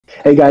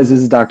Hey guys, this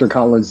is Dr.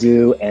 Colin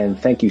Zhu, and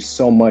thank you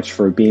so much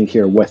for being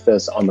here with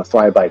us on the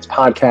Thrive Bites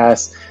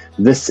podcast.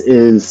 This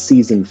is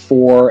season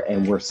 4,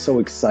 and we're so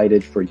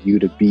excited for you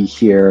to be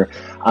here.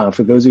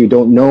 For those of you who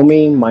don't know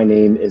me, my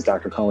name is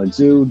Dr. Colin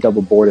Zhu,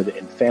 double boarded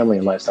in family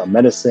and lifestyle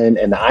medicine,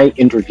 and I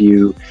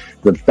interview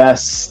the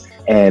best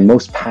and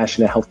most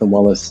passionate health and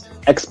wellness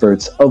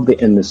experts of the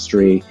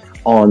industry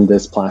on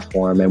this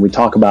platform. And we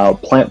talk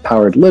about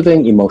plant-powered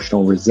living,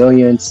 emotional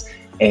resilience,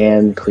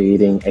 and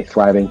creating a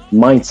thriving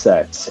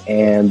mindset.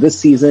 And this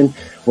season,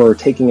 we're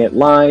taking it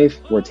live,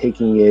 we're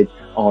taking it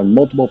on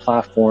multiple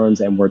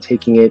platforms, and we're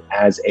taking it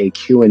as a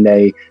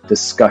Q&A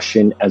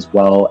discussion as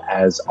well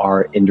as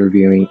our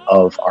interviewing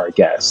of our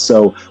guests.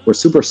 So we're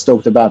super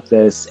stoked about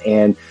this,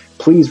 and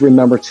please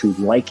remember to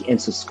like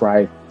and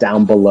subscribe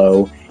down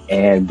below,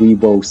 and we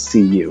will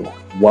see you.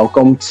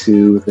 Welcome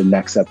to the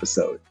next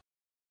episode.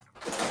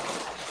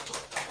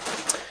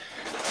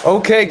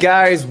 Okay,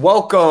 guys,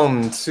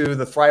 welcome to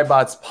the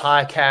ThriveBots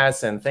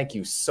podcast, and thank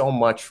you so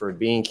much for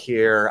being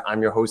here.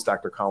 I'm your host,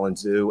 Dr. Colin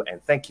Zhu,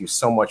 and thank you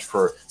so much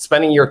for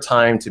spending your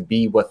time to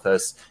be with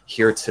us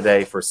here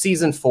today for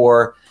season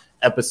 4,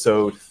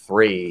 episode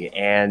 3.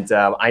 And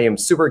I am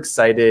super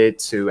excited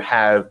to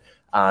have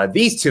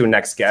these two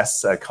next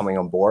guests coming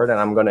on board, and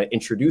I'm going to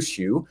introduce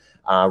you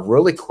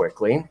really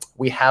quickly.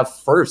 We have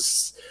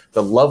first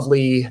the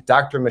lovely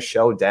Dr.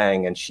 Michelle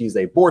Dang, and she's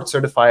a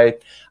board-certified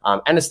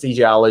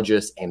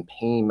anesthesiologist and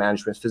pain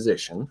management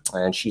physician,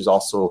 and she's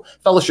also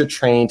fellowship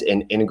trained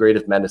in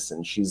integrative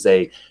medicine. She's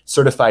a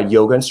certified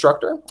yoga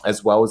instructor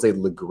as well as a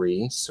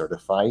Legree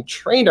certified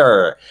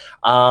trainer.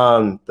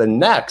 The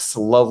next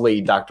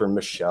lovely Dr.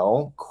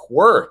 Michelle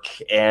Quirk,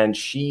 and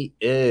she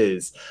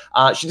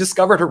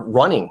discovered her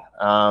running,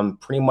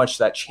 pretty much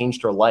that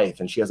changed her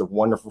life, and she has a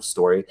wonderful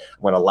story.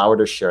 I'm going to allow her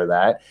to share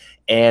that.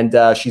 And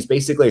she's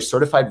basically a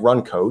certified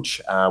run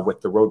coach with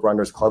the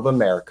Roadrunners Club of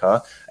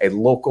America, a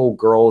local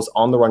girls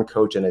on the run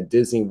coach, and a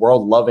Disney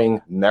World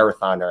loving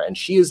marathoner. And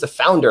she is the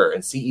founder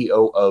and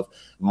CEO of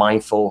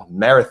Mindful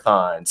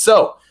Marathon.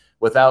 So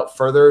without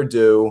further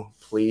ado,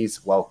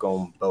 please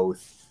welcome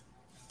both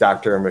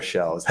Dr. and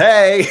Michelle's.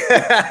 Hey.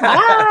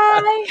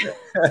 Hi.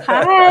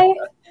 Hi.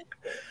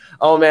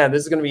 Oh man,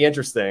 this is going to be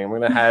interesting. We're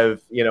going to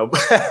have,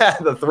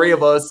 the three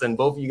of us and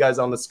both of you guys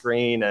on the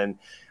screen and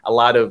a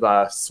lot of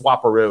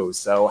swapperoos.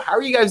 So how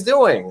are you guys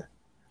doing?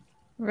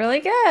 Really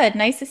good.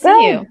 Nice to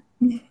see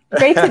you.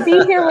 Great to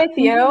be here with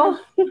you.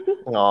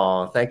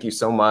 Oh, thank you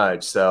so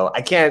much. So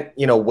I can't,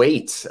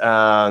 wait.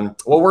 Well,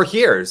 we're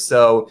here.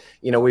 So,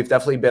 we've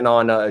definitely been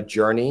on a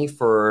journey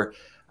for,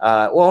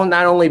 well,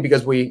 not only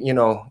because we,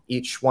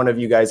 each one of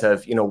you guys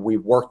have, we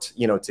worked,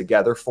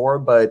 together for,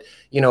 but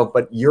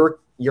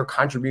your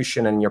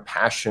contribution and your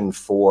passion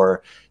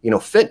for,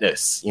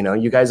 fitness,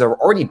 you guys are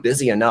already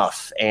busy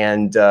enough.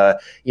 And,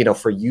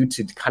 for you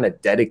to kind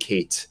of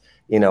dedicate,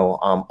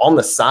 on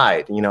the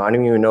side, I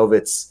don't even know if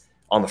it's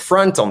on the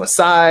front, on the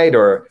side,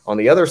 or on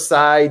the other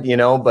side,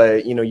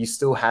 but, you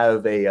still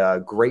have a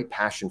great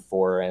passion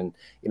for, and,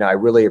 I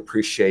really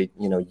appreciate,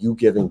 you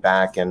giving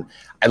back. And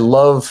I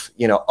love,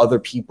 other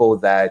people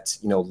that,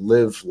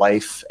 live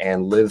life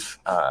and live,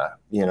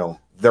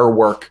 their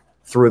work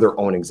through their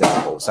own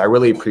examples. I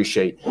really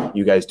appreciate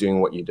you guys doing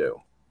what you do.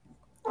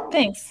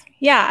 Than's.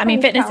 Yeah. I mean,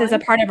 fitness is a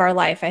part of our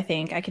life. I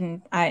think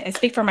I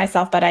speak for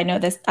myself, but I know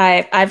this,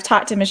 I've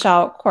talked to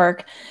Michelle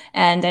Quirk,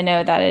 and I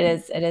know that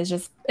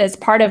it's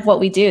part of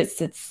what we do.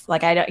 It's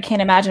like, I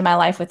can't imagine my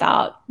life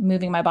without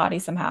moving my body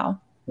somehow.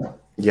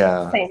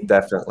 Yeah, Same.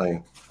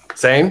 Definitely.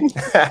 Same.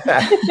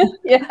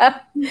 Yeah,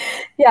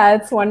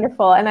 it's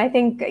wonderful. And I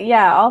think,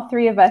 all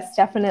three of us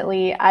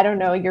definitely, I don't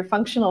know, your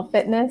functional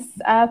fitness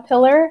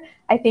pillar,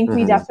 I think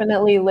we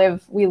definitely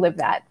live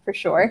that for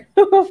sure.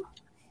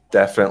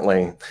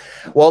 Definitely.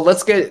 Well,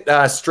 let's get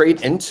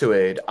straight into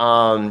it.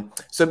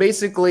 So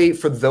basically,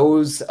 for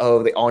those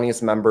of the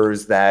audience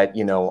members that,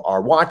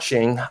 are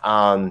watching,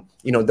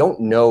 don't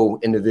know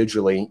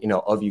individually,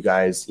 of you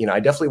guys, I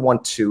definitely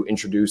want to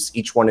introduce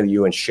each one of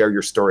you and share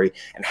your story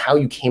and how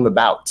you came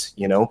about.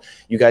 You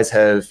guys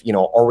have,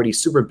 already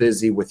super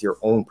busy with your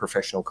own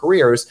professional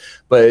careers,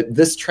 but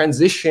this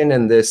transition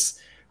and this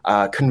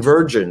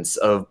convergence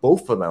of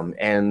both of them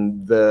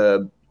and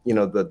the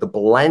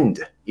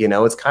blend,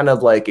 it's kind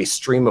of like a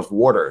stream of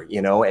water,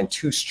 and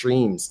two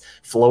streams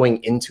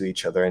flowing into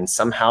each other, and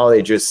somehow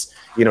they just,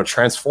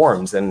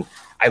 transforms. And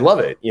I love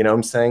it. You know what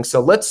I'm saying?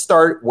 So let's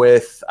start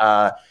with,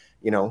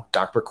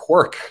 Dr.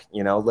 Quirk,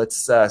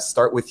 let's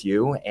start with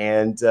you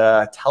and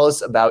tell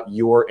us about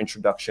your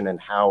introduction and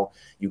how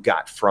you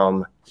got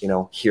from,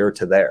 here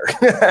to there.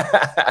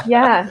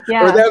 Yeah.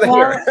 Or there to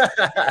here.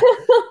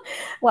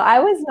 Well, I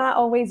was not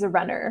always a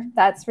runner.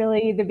 That's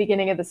really the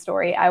beginning of the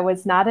story. I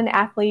was not an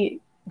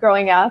athlete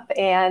growing up,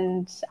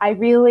 and I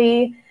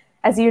really,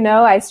 as you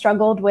know, I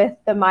struggled with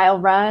the mile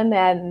run,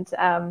 and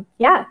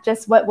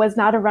just was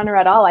not a runner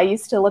at all. I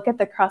used to look at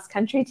the cross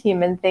country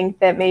team and think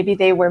that maybe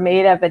they were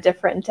made of a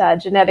different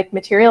genetic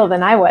material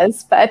than I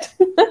was, but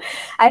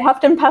I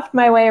huffed and puffed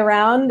my way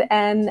around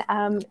and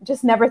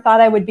just never thought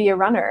I would be a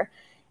runner.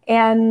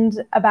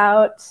 And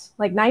about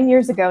like 9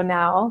 years ago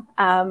now,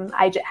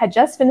 I had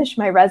just finished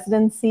my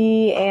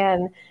residency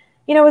and,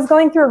 you know, was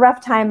going through a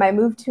rough time. I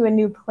moved to a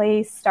new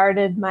place,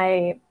 started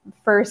my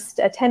first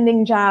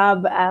attending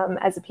job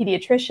as a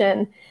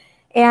pediatrician.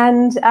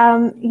 And,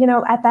 you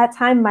know, at that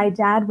time, my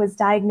dad was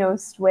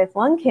diagnosed with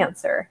lung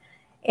cancer.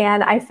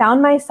 And I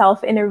found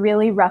myself in a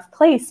really rough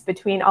place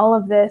between all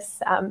of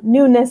this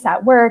newness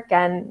at work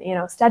and, you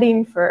know,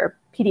 studying for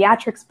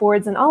pediatrics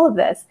boards and all of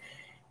this.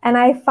 And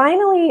I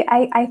finally,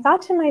 I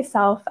thought to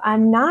myself,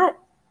 I'm not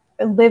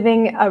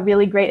living a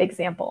really great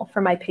example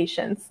for my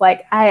patients.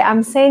 Like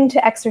I'm saying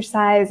to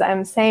exercise,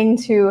 I'm saying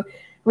to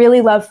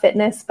really love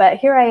fitness, but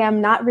here I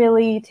am not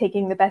really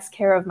taking the best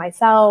care of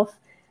myself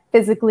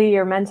physically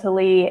or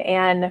mentally.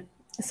 And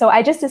so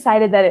I just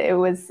decided that it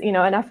was, you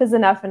know, enough is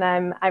enough. And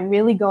I'm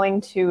really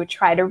going to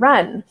try to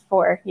run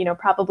for, you know,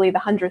 probably the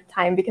 100th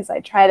time, because I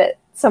tried it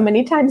so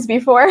many times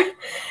before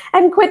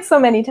and quit so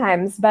many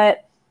times.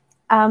 But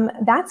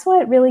that's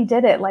what really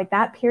did it. Like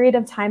that period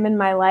of time in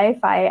my life,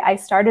 I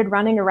started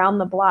running around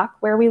the block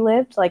where we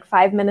lived, like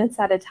 5 minutes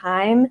at a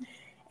time.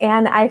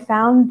 And I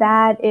found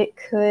that it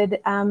could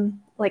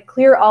like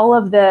clear all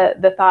of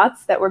the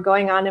thoughts that were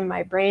going on in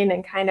my brain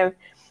and kind of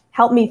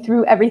help me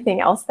through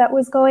everything else that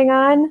was going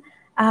on.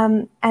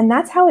 And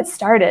that's how it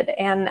started.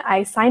 And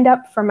I signed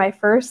up for my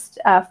first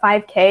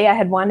 5K. I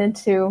had wanted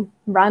to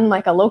run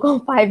like a local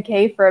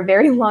 5K for a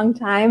very long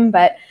time,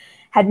 but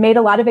had made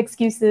a lot of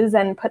excuses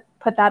and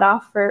put that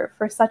off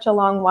for such a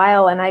long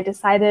while. And I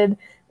decided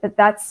that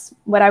that's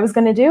what I was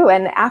going to do.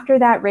 And after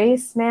that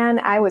race, man,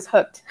 I was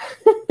hooked.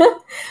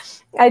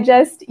 I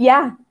just,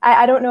 yeah,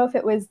 I don't know if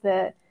it was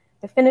the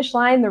finish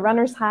line, the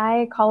runner's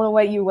high, call it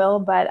what you will,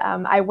 but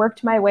I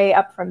worked my way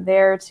up from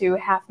there to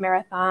half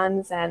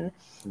marathons and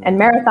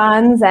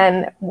marathons,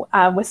 and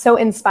was so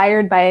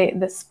inspired by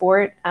the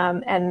sport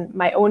and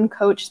my own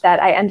coach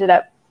that I ended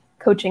up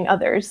coaching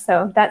others.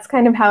 So that's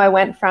kind of how I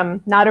went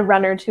from not a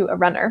runner to a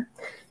runner.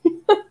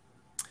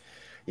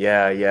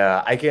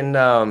 Yeah. I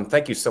can,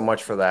 thank you so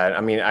much for that.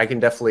 I mean, I can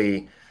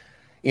definitely,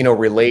 you know,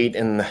 relate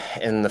in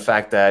the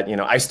fact that, you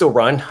know, I still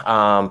run.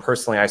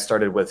 Personally, I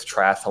started with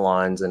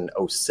triathlons in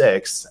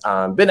 2006.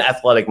 Been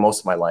athletic most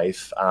of my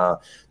life.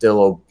 Did a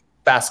little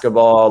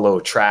basketball, a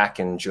little track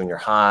in junior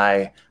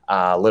high,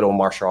 little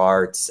martial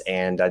arts,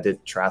 and I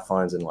did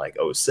triathlons in like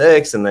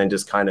 2006, and then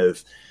just kind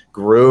of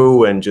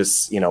grew and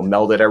just, you know,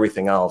 melded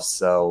everything else.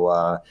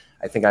 So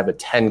I think I have a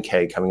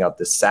 10K coming up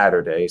this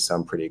Saturday, so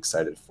I'm pretty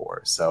excited for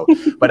it. So,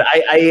 but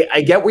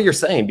I get what you're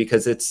saying,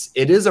 because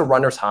it is a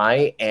runner's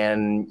high,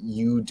 and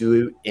you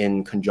do it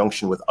in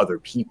conjunction with other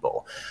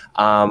people.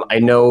 I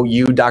know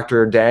you,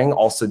 Dr. Dang,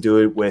 also do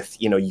it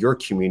with, you know, your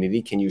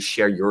community. Can you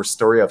share your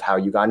story of how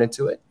you got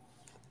into it?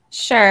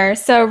 Sure.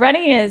 So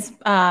running is,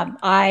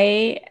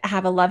 I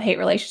have a love-hate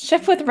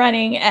relationship with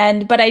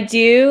running, but I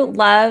do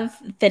love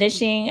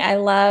finishing. I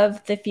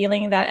love the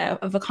feeling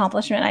of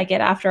accomplishment I get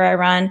after I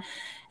run.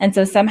 And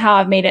so somehow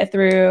I've made it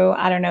through,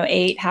 I don't know,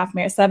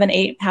 7,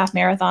 8 half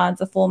marathons,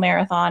 a full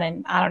marathon,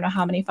 and I don't know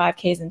how many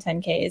 5Ks and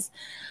 10Ks.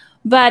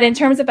 But in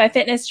terms of my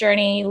fitness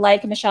journey,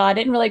 like Michelle, I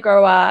didn't really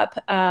grow up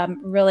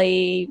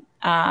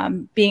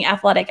being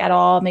athletic at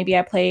all. Maybe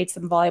I played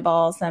some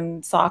volleyball,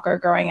 some soccer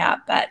growing up,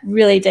 but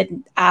really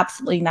did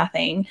absolutely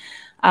nothing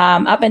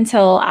up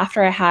until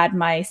after I had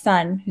my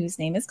son, whose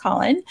name is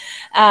Colin.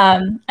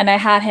 And I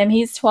had him,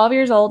 he's 12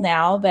 years old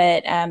now,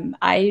 but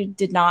I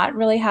did not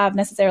really have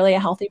necessarily a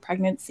healthy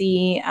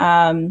pregnancy,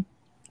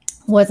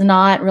 was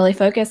not really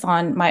focused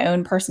on my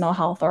own personal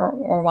health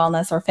or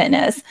wellness or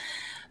fitness.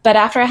 But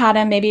after I had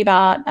him, maybe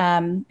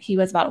he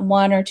was about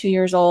 1 or 2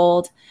 years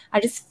old, I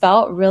just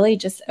felt really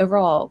just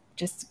overall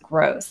just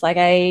gross. Like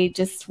I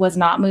just was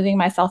not moving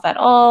myself at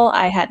all.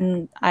 I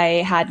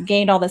had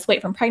gained all this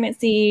weight from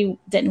pregnancy,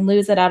 didn't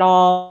lose it at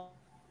all.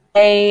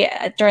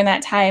 During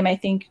that time, I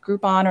think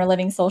Groupon or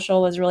Living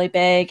Social was really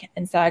big.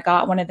 And so I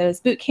got one of those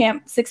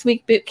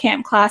 6-week boot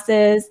camp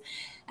classes.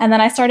 And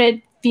then I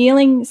started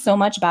feeling so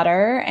much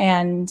better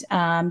and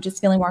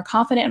just feeling more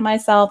confident in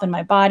myself and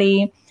my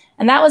body.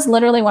 And that was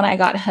literally when I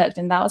got hooked.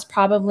 And that was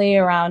probably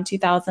around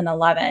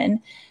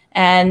 2011.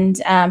 And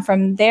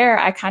from there,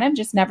 I kind of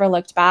just never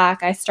looked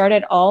back. I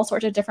started all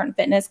sorts of different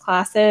fitness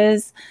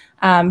classes,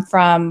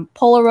 from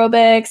pole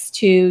aerobics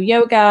to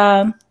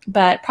yoga.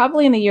 But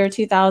probably in the year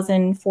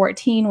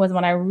 2014 was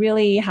when I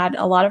really had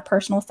a lot of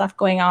personal stuff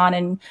going on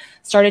and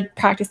started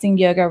practicing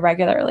yoga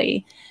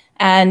regularly.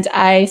 And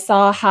I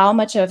saw how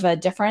much of a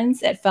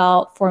difference it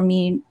felt for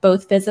me,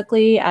 both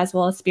physically as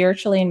well as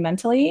spiritually and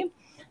mentally,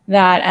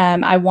 that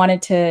I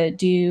wanted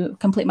to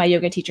complete my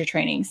yoga teacher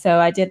training. So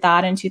I did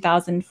that in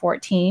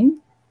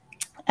 2014.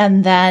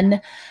 And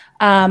then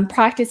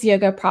practiced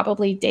yoga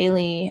probably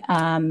daily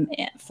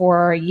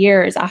for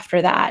years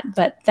after that.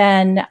 But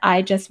then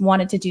I just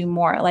wanted to do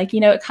more. Like,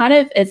 you know, it kind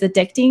of is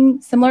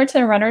addicting, similar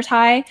to runner's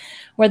high,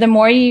 where the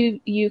more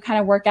you kind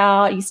of work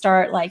out, you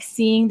start like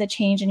seeing the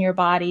change in your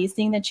body,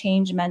 seeing the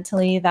change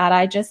mentally, that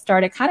I just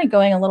started kind of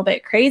going a little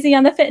bit crazy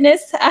on the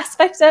fitness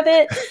aspect of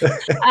it.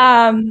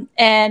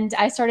 And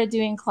I started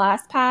doing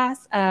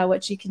ClassPass,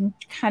 which you can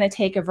kind of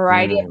take a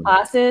variety of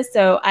classes.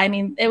 So, I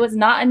mean, it was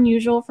not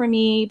unusual for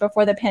me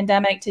before the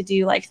pandemic to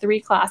do like 3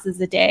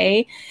 classes a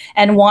day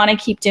and want to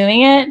keep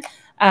doing it.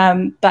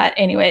 But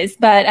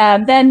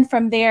then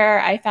from there,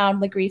 I found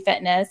Legree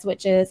Fitness,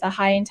 which is a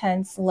high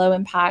intense, low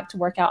impact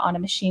workout on a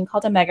machine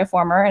called a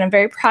Megaformer. And I'm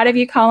very proud of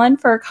you, Colin,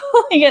 for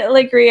calling it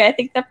Legree. I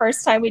think the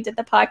first time we did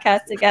the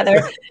podcast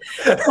together,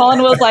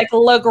 Colin was like,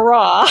 Le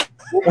Gras.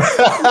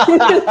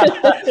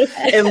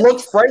 It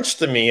looked French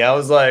to me. I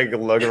was like,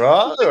 Le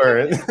Gras?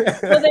 Or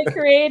Well, the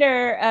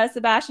creator,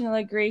 Sebastian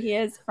Legree, he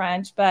is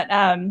French, but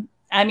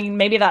I mean,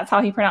 maybe that's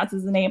how he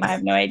pronounces the name. I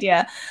have no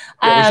idea.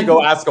 Yeah, we should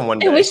go ask him one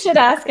day. We should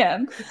ask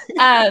him.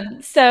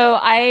 So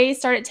I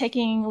started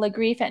taking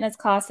Legree fitness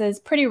classes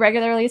pretty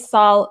regularly,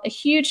 saw a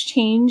huge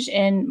change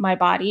in my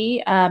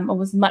body. It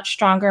was much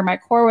stronger. My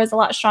core was a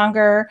lot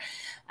stronger.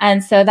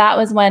 And so that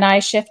was when I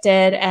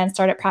shifted and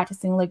started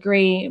practicing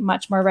Legree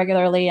much more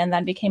regularly, and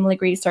then became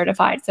Legree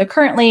certified. So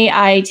currently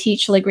I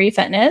teach Legree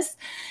Fitness,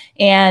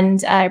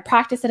 and I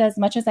practice it as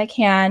much as I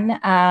can.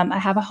 I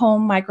have a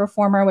home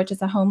microformer, which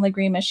is a home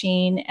Legree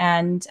machine.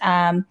 And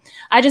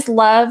I just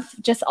love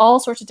just all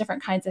sorts of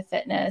different kinds of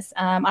fitness.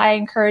 I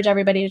encourage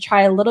everybody to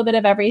try a little bit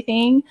of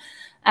everything.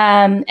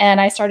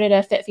 And I started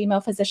a Fit Female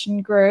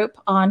Physician group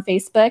on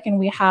Facebook, and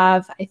we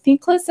have, I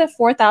think, close to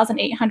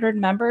 4,800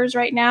 members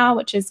right now,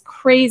 which is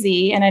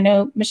crazy. And I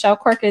know Michelle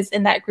Quirk is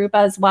in that group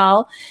as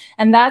well.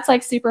 And that's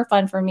like super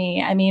fun for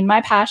me. I mean, my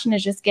passion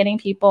is just getting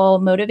people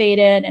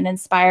motivated and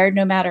inspired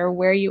no matter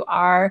where you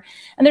are.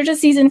 And there's a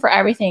season for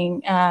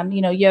everything.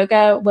 You know,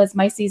 yoga was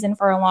my season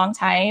for a long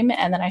time,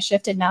 and then I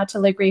shifted now to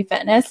Legree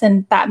Fitness,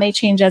 and that may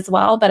change as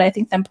well. But I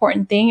think the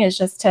important thing is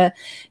just to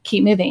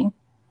keep moving.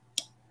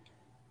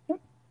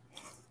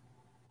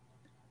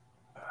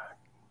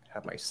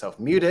 Have myself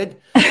muted.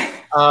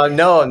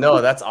 No,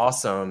 that's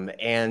awesome.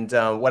 And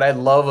what I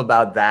love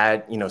about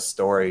that, you know,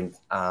 story,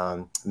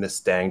 Miss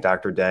Dang,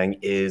 Dr. Dang,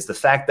 is the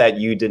fact that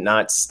you did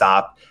not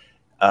stop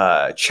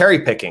cherry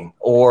picking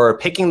or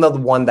picking the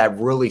one that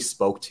really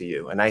spoke to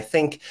you. And I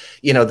think,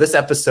 you know, this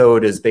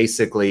episode is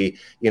basically,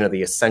 you know,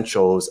 the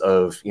essentials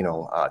of, you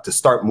know, to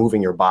start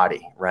moving your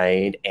body,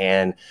 right?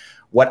 And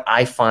what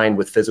I find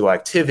with physical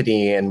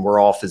activity, and we're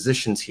all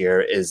physicians here,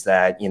 is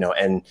that, you know,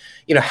 and,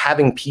 you know,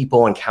 having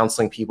people and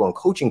counseling people and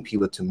coaching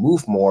people to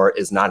move more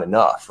is not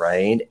enough,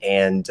 right?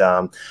 And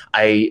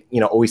I, you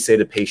know, always say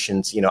to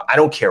patients, you know, I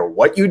don't care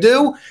what you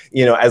do,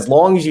 you know, as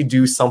long as you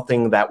do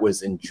something that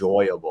was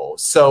enjoyable.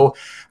 So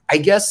I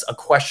guess a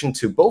question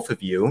to both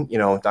of you, you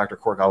know, Dr.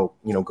 Quirk, I'll,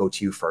 you know, go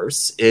to you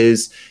first,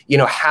 is, you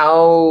know,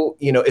 how,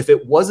 you know, if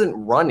it wasn't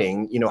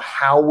running, you know,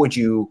 how would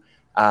you,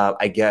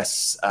 I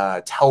guess,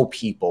 tell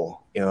people,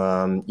 you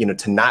know,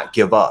 to not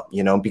give up,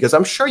 you know, because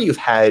I'm sure you've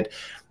had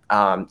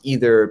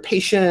either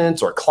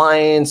patients or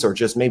clients or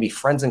just maybe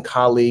friends and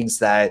colleagues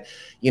that,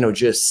 you know,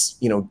 just,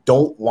 you know,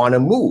 don't want to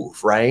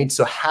move, right?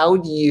 So how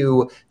do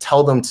you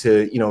tell them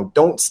to, you know,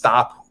 don't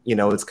stop? You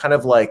know, it's kind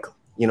of like,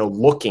 you know,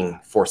 looking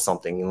for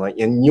something,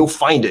 and you'll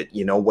find it,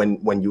 you know,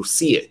 when you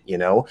see it, you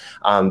know.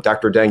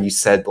 Dr. Deng, you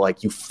said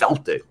like you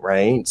felt it,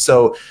 right?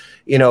 So,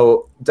 you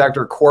know,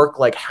 Dr. Quirk,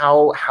 like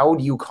how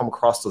do you come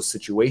across those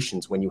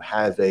situations when you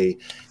have a,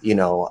 you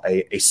know,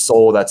 a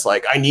soul that's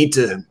like, I need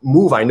to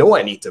move. I know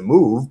I need to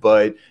move,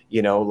 but,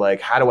 you know,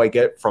 like, how do I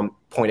get from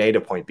point A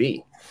to point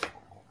B?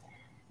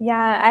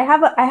 Yeah,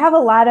 I have a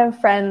lot of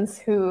friends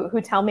who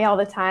tell me all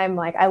the time,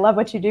 like, I love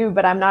what you do,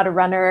 but I'm not a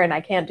runner and I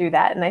can't do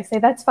that. And I say,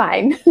 that's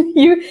fine.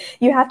 You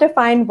have to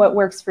find what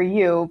works for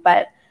you,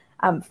 but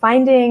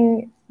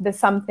finding the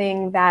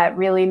something that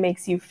really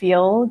makes you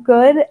feel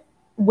good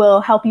will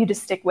help you to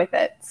stick with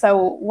it. So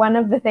one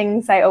of the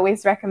things I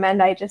always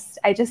recommend, I just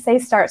say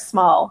start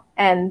small,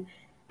 and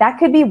that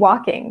could be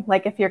walking.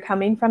 Like if you're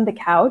coming from the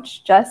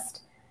couch, just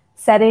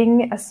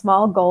setting a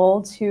small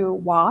goal to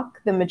walk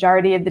the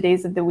majority of the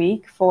days of the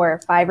week for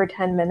 5 or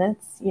 10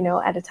 minutes, you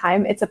know, at a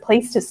time. It's a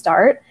place to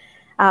start.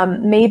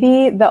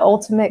 Maybe the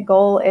ultimate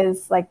goal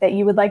is like that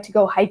you would like to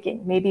go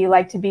hiking. Maybe you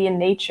like to be in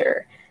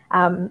nature.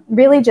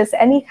 Really just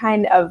any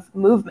kind of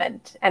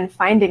movement and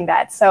finding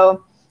that.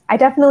 So I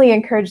definitely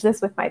encourage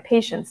this with my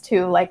patients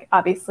too. Like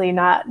obviously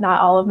not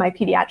all of my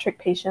pediatric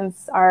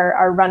patients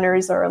are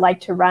runners or like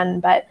to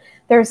run, but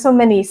there are so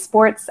many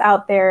sports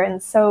out there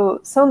and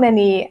so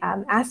many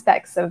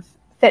aspects of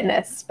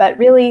fitness. But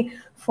really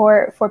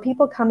for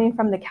people coming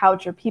from the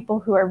couch or people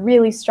who are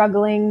really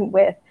struggling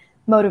with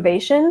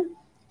motivation,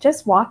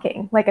 just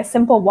walking, like a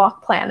simple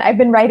walk plan. I've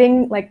been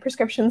writing like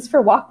prescriptions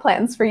for walk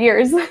plans for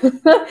years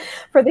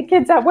for the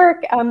kids at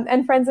work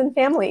and friends and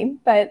family.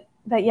 But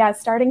yeah,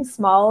 starting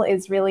small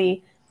is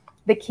really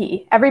the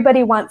key.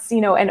 Everybody wants,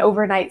 you know, an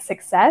overnight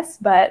success,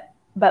 but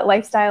but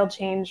lifestyle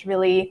change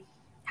really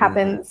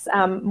happens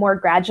more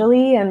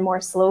gradually and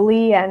more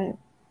slowly. And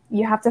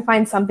you have to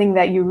find something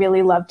that you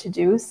really love to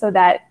do so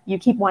that you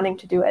keep wanting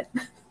to do it.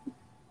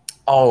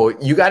 Oh,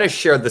 you got to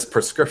share this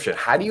prescription.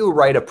 How do you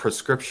write a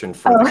prescription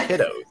for the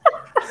kiddos?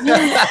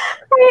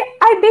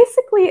 I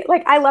basically,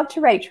 like, I love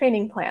to write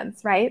training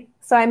plans, right?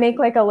 So I make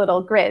like a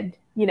little grid,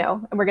 you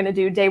know, and we're going to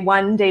do day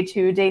 1, day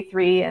 2, day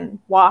 3, and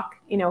walk,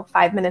 you know,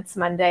 5 minutes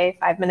Monday,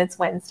 5 minutes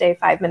Wednesday,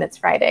 5 minutes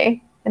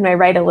Friday. And I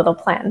write a little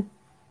plan.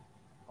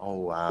 Oh,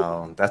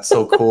 wow. That's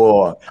so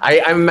cool.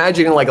 I'm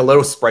imagining like a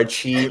little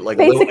spreadsheet, like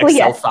basically, a little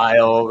Excel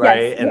file,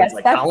 right? Yes, and yes, it's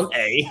like column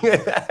A.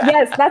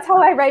 Yes, that's how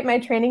I write my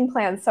training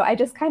plans. So I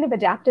just kind of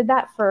adapted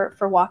that for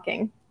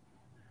walking.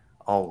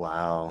 Oh,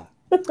 wow.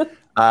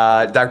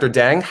 Dr.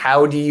 Deng,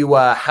 how do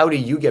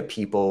you get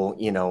people,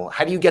 you know,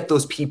 how do you get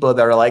those people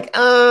that are like,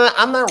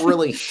 I'm not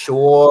really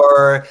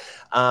sure.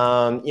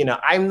 You know,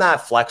 I'm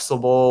not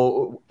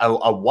flexible.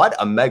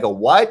 A mega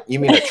what? You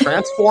mean a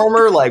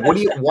transformer? Like,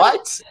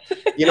 what?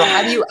 You know,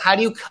 how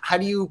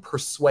do you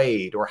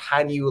persuade, or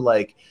how do you,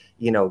 like,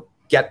 you know,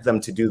 get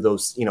them to do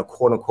those, you know,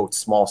 quote unquote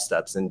small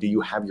steps? And do you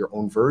have your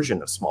own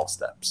version of small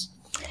steps?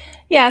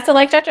 Yeah, so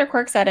like Dr.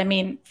 Quirk said, I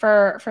mean,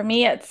 for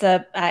me, it's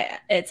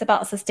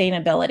about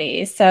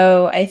sustainability.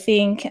 So I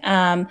think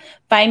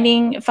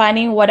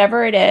finding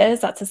whatever it is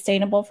that's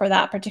sustainable for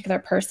that particular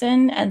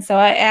person. And so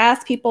I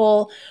ask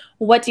people,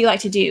 what do you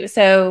like to do?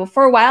 So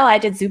for a while, I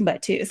did Zumba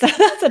too. So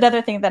that's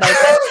another thing that I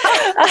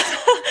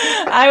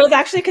did. I was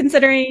actually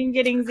considering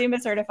getting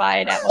Zumba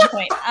certified at one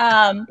point.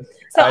 I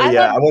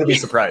wouldn't be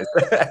surprised.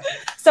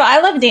 So I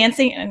love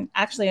dancing. And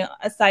actually,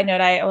 a side note,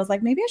 I was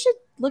like, maybe I should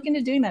look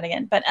into doing that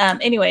again. But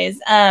anyways,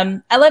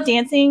 I love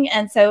dancing.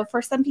 And so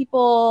for some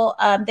people,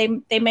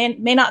 they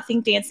may not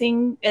think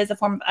dancing is a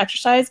form of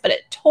exercise, but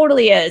it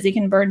totally is. You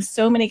can burn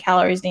so many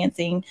calories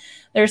dancing.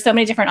 There's so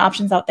many different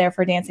options out there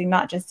for dancing,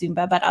 not just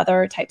Zumba, but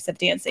other types of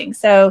dancing.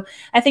 So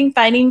I think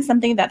finding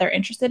something that they're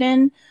interested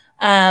in.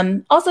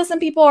 Also, some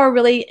people are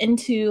really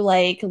into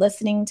like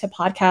listening to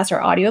podcasts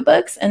or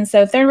audiobooks. And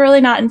so if they're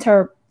really not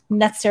into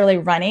necessarily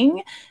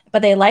running,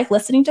 but they like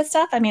listening to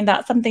stuff, I mean,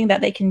 that's something that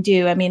they can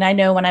do. I mean, I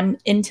know when I'm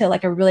into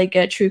like a really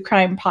good true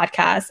crime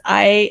podcast,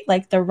 I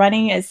like the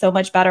running is so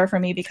much better for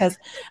me because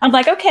I'm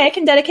like, okay, I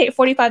can dedicate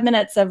 45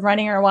 minutes of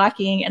running or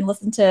walking and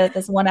listen to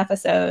this one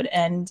episode.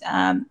 And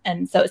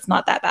so it's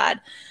not that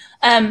bad.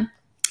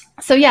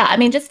 So yeah, I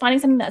mean, just finding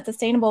something that's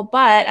sustainable,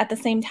 but at the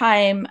same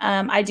time,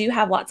 I do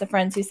have lots of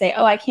friends who say,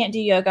 oh, I can't do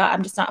yoga.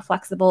 I'm just not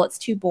flexible. It's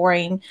too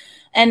boring.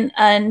 And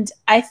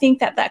I think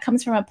that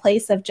comes from a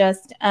place of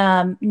just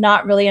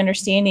not really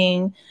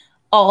understanding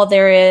all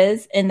there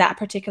is in that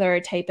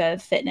particular type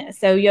of fitness.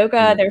 So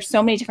yoga, there's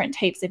so many different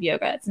types of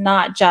yoga. It's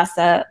not just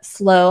a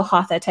slow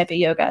hatha type of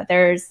yoga.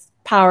 There's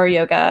power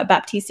yoga,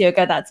 Baptiste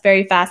yoga, that's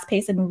very fast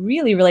paced and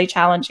really, really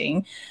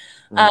challenging.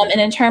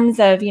 And in terms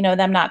of, you know,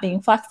 them not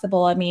being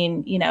flexible, I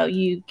mean, you know,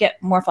 you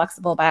get more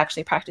flexible by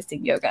actually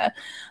practicing yoga.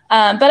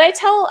 But I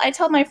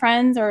tell my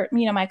friends or,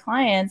 you know, my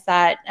clients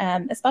that,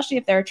 especially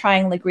if they're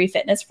trying Legree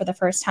Fitness for the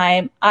first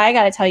time, I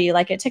got to tell you,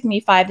 like, it took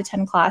me 5 to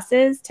 10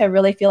 classes to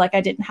really feel like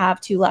I didn't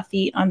have 2 left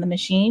feet on the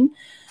machine.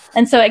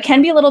 And so it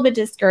can be a little bit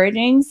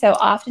discouraging. So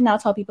often I'll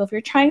tell people, if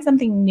you're trying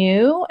something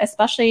new,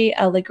 especially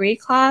a Legree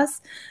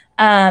class,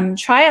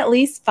 try at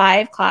least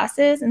 5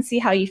 classes and see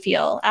how you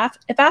feel.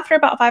 If after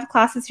about 5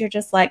 classes, you're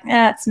just like,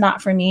 it's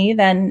not for me,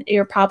 then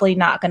you're probably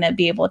not going to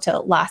be able to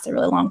last a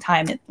really long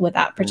time with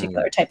that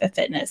particular type of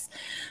fitness.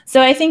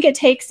 So I think it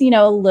takes, you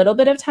know, a little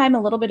bit of time,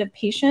 a little bit of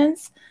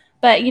patience,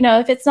 but, you know,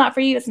 if it's not for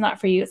you, it's not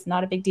for you. It's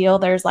not a big deal.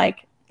 There's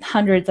like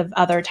hundreds of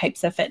other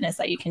types of fitness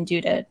that you can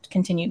do to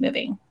continue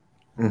moving.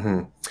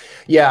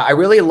 Yeah, I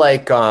really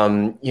like,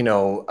 you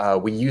know,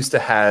 we used to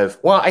have,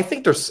 well, I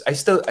think I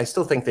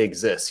still think they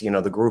exist, you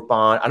know, the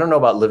Groupon. I don't know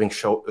about Living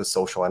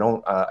Social.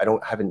 I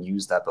haven't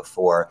used that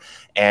before.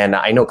 And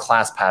I know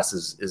ClassPass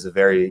is a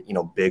very, you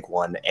know, big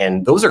one.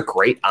 And those are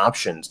great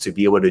options to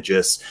be able to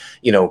just,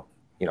 you know,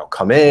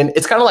 come in.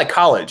 It's kind of like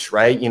college,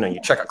 right? You know,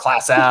 you check a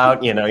class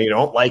out, you know, you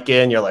don't like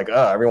it, and you're like,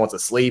 oh, everyone's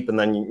asleep. And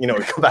then, you know,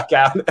 we come back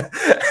out,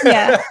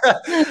 yeah.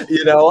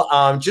 You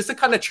know, just to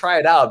kind of try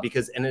it out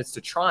and it's to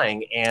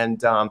trying.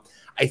 And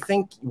I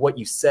think what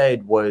you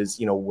said was,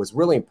 you know, was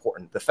really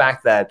important. The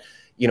fact that,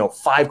 you know,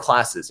 5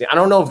 classes, I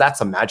don't know if that's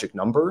a magic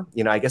number,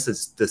 you know, I guess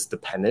it's just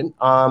dependent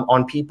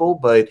on people,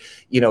 but,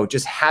 you know,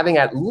 just having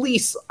at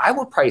least, I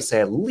would probably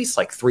say at least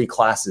like 3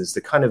 classes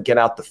to kind of get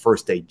out the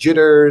first day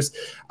jitters.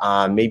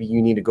 Maybe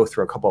you need to go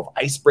through a couple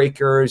of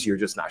icebreakers. You're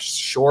just not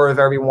sure of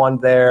everyone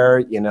there,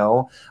 you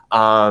know?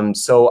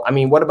 So, I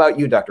mean, what about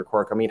you, Dr.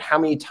 Quirk? I mean, how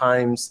many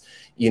times,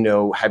 you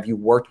know, have you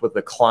worked with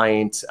a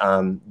client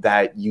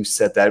that you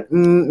said that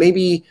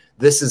maybe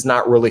this is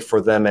not really for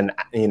them, and,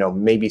 you know,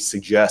 maybe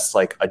suggest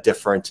like a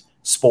different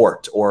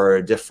sport or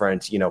a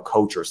different, you know,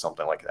 coach or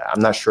something like that?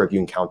 I'm not sure if you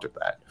encountered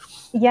that.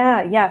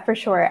 Yeah, for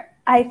sure.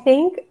 I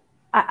think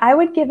I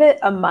would give it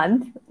a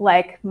month.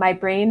 Like, my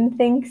brain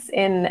thinks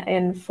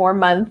in 4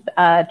 month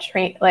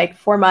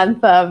 4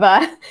 month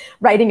of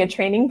writing a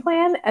training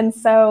plan. And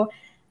so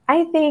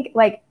I think,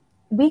 like,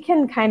 we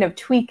can kind of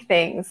tweak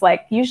things.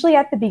 Like usually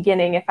at the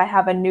beginning, if I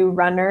have a new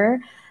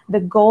runner, the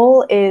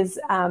goal is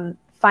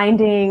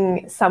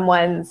finding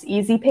someone's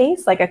easy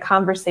pace, like a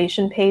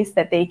conversation pace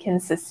that they can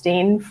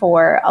sustain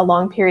for a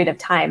long period of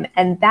time.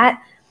 And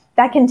that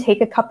can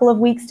take a couple of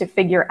weeks to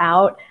figure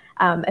out,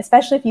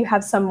 especially if you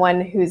have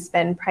someone who's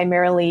been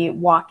primarily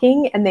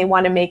walking and they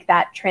want to make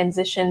that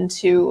transition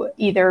to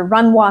either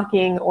run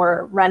walking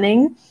or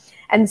running.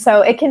 And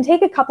so it can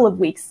take a couple of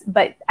weeks,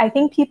 but I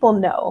think people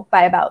know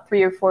by about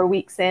 3 or 4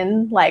 weeks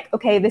in, like,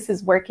 okay, this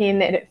is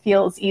working and it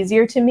feels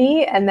easier to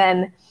me. And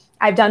then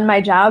I've done my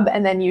job,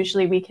 and then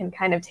usually we can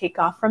kind of take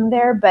off from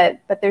there.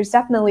 But there's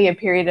definitely a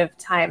period of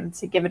time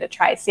to give it a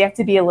try. So you have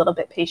to be a little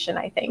bit patient,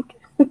 I think.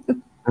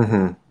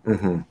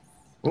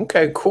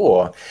 Okay,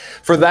 cool.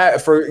 For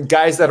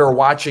guys that are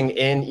watching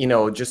in,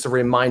 just a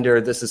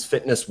reminder, this is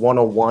Fitness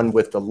 101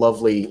 with the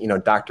lovely,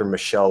 Dr.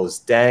 Michelle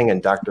Dang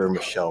and Dr.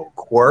 Michelle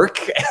Quirk.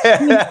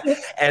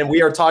 And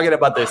we are talking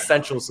about the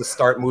essentials to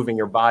start moving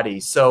your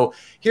body. So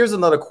here's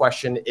another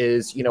question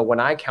is, when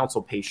I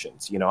counsel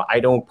patients,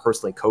 I don't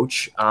personally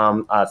coach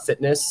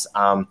fitness,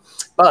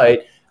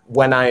 but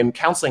when I'm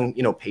counseling,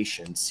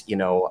 patients,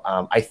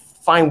 I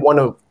find one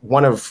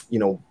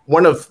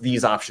of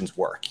these options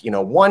work.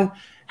 One,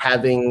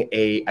 having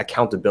a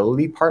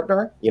accountability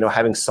partner,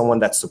 having someone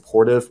that's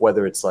supportive,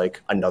 whether it's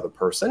like another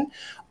person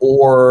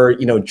or,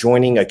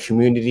 joining a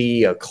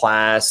community, a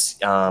class.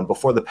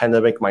 Before the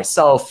pandemic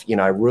myself,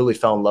 I really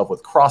fell in love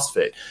with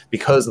CrossFit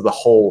because of the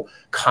whole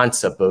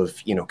concept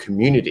of,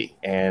 community,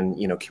 and,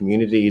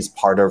 community is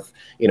part of,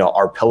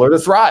 our pillar to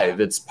thrive.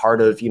 It's part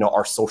of,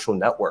 our social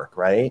network,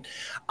 right?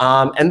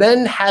 And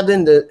then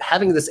having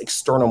this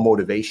external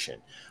motivation.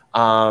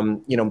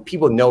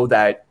 People know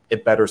that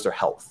it betters their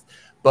health,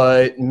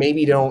 but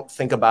maybe don't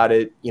think about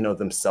it,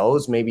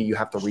 themselves. Maybe you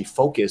have to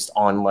refocus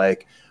on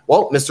like,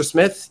 well, Mr.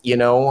 Smith,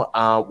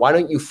 why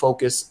don't you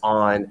focus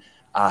on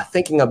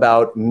thinking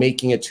about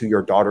making it to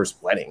your daughter's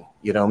wedding?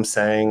 You know what I'm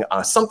saying?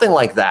 Something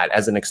like that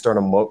as an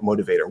external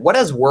motivator. What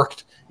has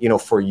worked,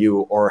 for you,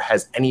 or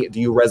do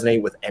you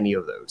resonate with any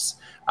of those?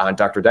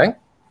 Dr. Dang?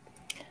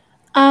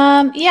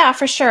 Yeah,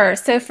 for sure.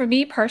 So for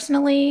me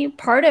personally,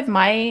 part of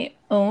my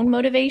own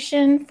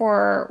motivation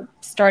for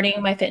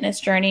starting my fitness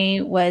journey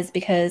was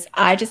because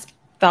I just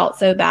felt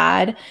so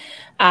bad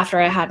after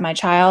I had my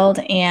child,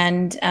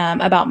 and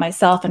about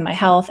myself and my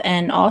health.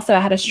 And also I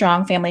had a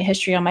strong family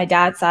history on my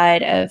dad's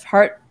side of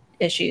heart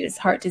issues,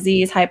 heart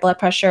disease, high blood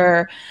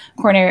pressure,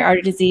 coronary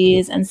artery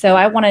disease. And so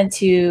I wanted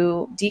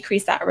to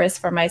decrease that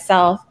risk for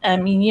myself. I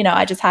mean,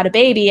 I just had a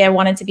baby. I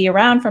wanted to be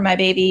around for my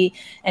baby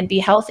and be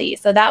healthy.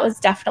 So that was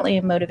definitely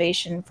a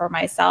motivation for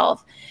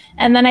myself.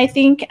 And then I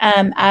think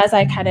as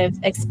I kind of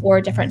explore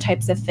different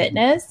types of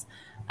fitness,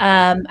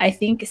 I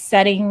think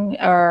setting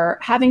or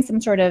having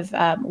some sort of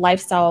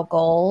lifestyle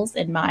goals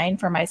in mind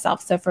for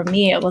myself. So for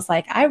me, it was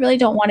like, I really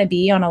don't want to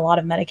be on a lot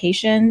of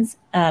medications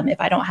if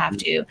I don't have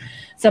to.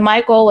 So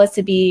my goal was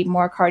to be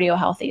more cardio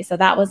healthy. So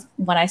that was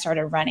when I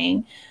started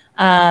running.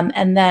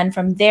 And then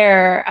from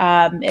there,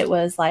 it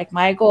was like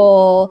my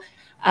goal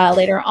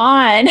later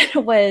on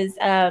was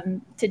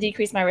to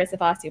decrease my risk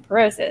of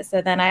osteoporosis.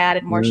 So then I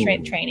added more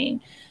strength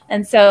training.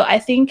 And so I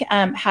think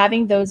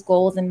having those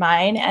goals in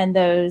mind and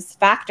those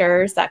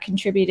factors that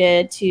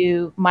contributed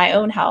to my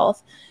own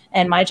health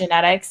and my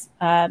genetics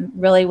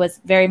really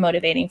was very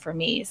motivating for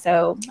me.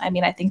 So, I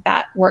mean, I think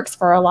that works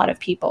for a lot of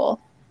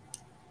people.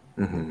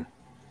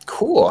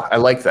 Cool. I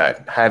like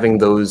that. Having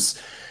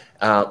those,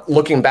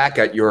 looking back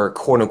at your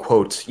quote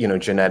unquote,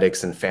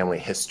 genetics and family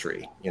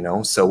history,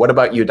 So what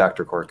about you,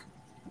 Dr. Quirk?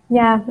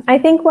 Yeah, I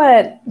think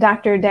what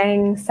Dr.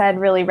 Dang said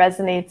really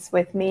resonates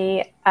with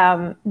me.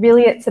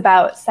 Really, it's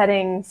about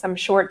setting some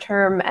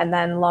short-term and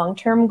then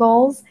long-term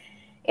goals.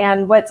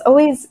 And what's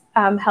always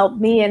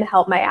helped me and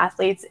helped my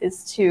athletes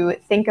is to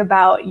think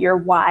about your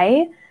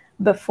why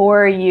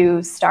before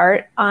you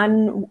start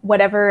on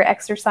whatever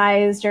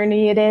exercise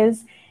journey it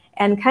is,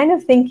 and kind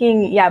of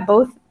thinking, yeah,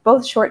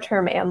 both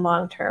short-term and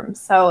long-term.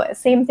 So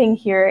same thing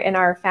here in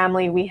our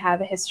family. We have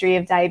a history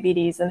of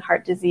diabetes and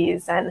heart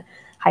disease and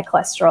high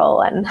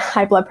cholesterol and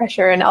high blood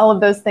pressure and all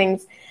of those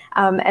things.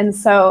 And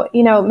so,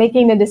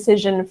 making a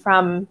decision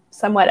from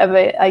somewhat of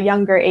a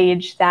younger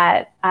age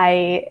that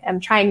I am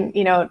trying,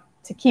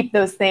 to keep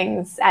those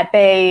things at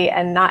bay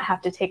and not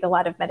have to take a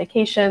lot of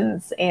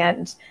medications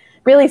and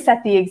really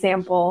set the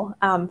example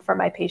for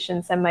my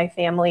patients and my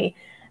family.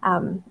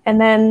 And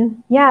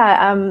then,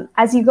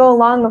 as you go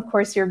along, of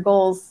course, your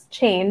goals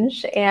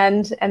change,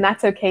 and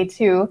that's okay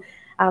too.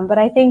 But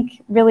I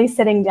think really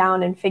sitting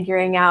down and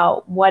figuring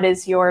out what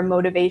is your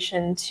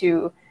motivation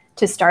to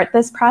start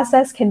this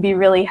process can be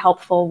really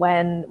helpful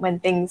when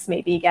things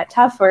maybe get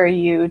tough, or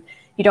you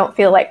don't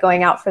feel like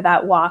going out for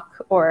that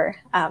walk or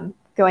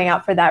going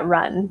out for that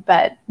run,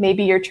 but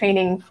maybe you're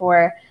training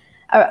for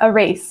a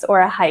race or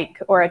a hike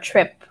or a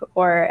trip,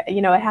 or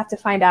I have to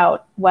find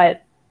out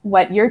what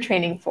you're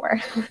training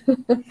for.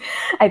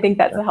 I think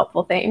that's a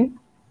helpful thing.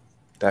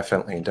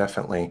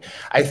 Definitely.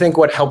 I think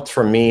what helped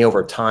for me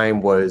over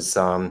time was,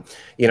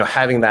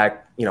 having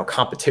that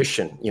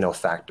competition,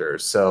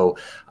 factors. So,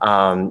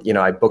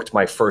 I booked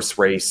my first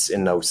race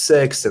in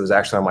 '06. It was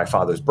actually on my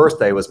father's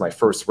birthday was my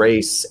first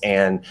race.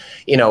 And,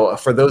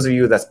 for those of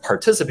you that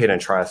participate in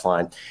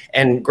triathlon,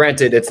 and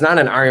granted, it's not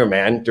an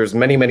Ironman, there's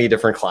many, many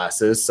different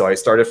classes. So I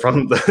started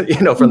from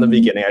the, from the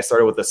beginning. I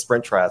started with the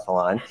sprint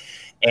triathlon.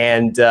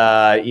 And,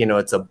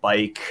 it's a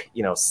bike,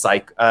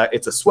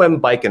 it's a swim,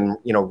 bike, and,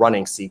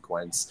 running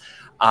sequence.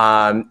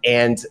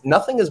 And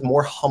nothing is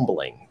more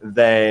humbling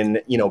than,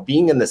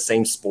 being in the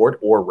same sport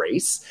or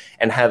race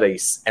and having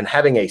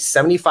a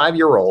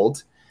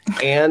 75-year-old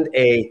and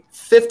a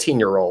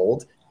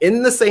 15-year-old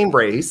in the same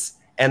race,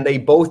 and they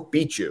both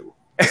beat you.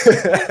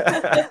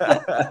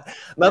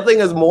 Nothing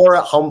is more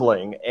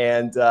humbling.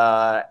 And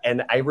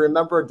I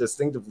remember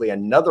distinctively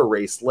another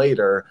race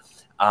later.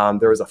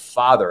 There was a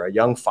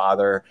young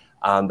father,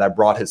 that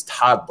brought his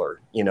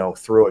toddler,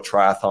 through a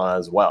triathlon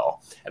as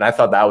well. And I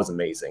thought that was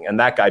amazing. And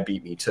that guy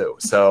beat me too.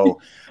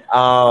 So,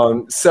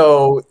 I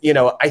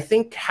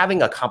think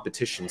having a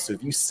competition, so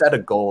if you set a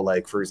goal,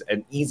 like for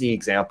an easy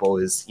example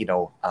is,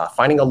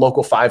 finding a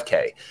local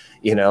 5K,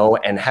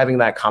 and having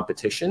that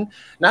competition,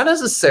 not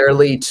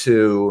necessarily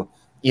to,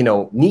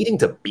 needing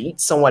to beat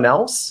someone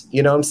else,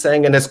 what I'm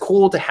saying? And it's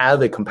cool to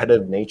have a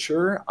competitive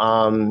nature.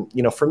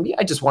 For me,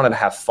 I just wanted to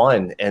have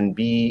fun and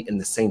be in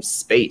the same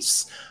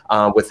space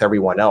with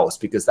everyone else,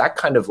 because that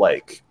kind of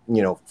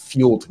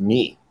fueled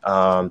me.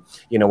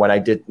 When I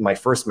did my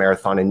first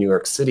marathon in New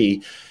York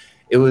City,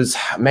 it was,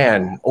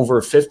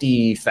 over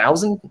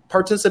 50,000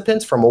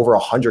 participants from over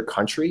 100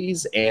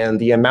 countries. And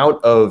the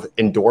amount of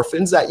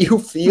endorphins that you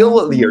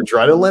feel, the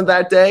adrenaline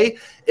that day,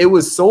 it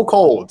was so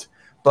cold,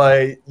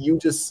 but you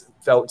just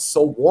felt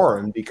so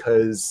warm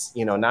because,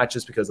 not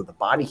just because of the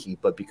body heat,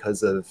 but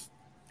because of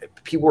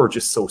people were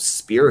just so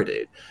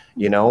spirited,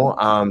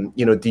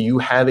 do you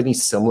have any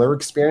similar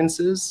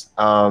experiences,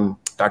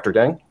 Dr.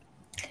 Deng?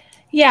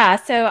 Yeah,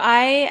 so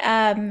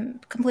I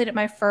completed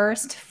my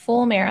first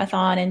full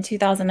marathon in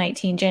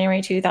 2019,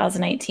 January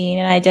 2019,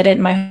 and I did it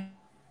in my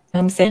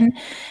home city.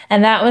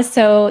 And that was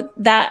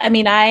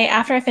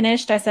after I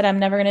finished, I said, I'm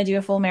never going to do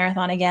a full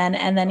marathon again.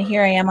 And then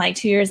here I am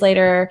 2 years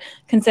later,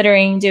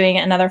 considering doing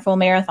another full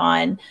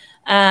marathon.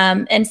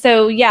 And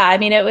so, yeah,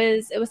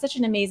 it was such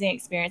an amazing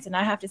experience. And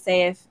I have to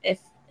say,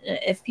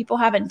 if people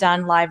haven't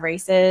done live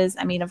races,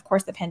 of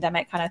course the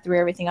pandemic kind of threw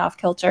everything off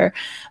kilter,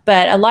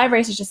 but a live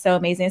race is just so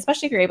amazing,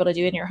 especially if you're able to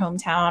do it in your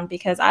hometown,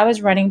 because I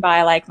was running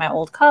by my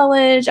old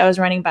college, I was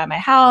running by my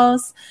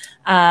house.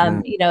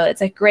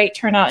 It's a great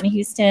turnout in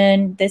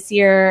Houston this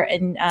year.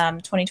 In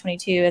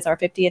 2022 is our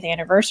 50th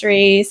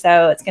anniversary.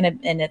 So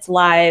it's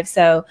live.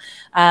 So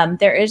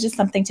there is just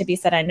something to be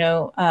said. I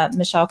know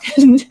Michelle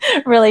can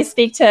really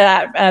speak to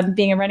that,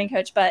 being a running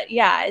coach, but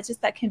yeah, it's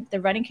just that the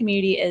running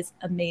community is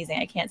amazing.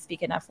 I can't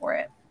speak enough for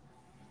it.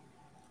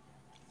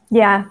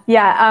 Yeah.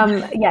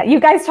 You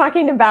guys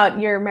talking about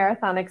your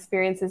marathon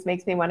experiences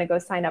makes me want to go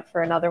sign up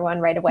for another one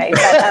right away.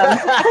 But,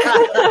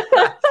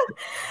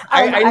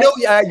 I know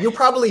you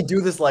probably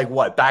do this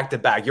back to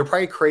back. You're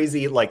probably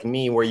crazy like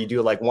me, where you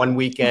do one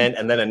weekend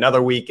and then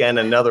another weekend,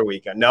 another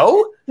weekend.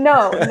 No.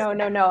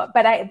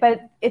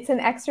 But it's an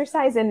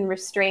exercise in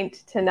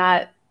restraint to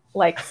not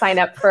sign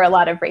up for a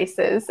lot of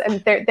races,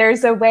 and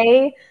there's a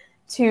way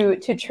to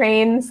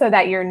train so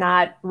that you're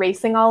not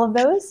racing all of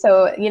those.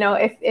 So,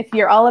 if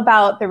you're all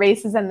about the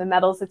races and the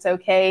medals, it's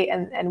okay.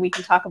 And we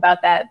can talk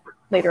about that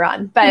later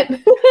on. But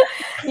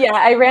yeah,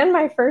 I ran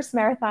my first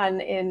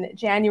marathon in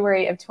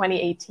January of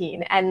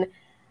 2018. And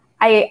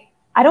I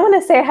don't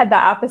want to say I had the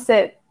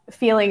opposite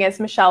feeling as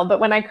Michelle, but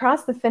when I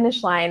crossed the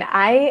finish line,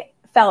 I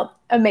felt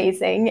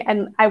amazing.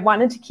 And I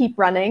wanted to keep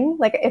running.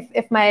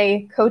 If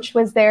my coach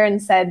was there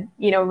and said,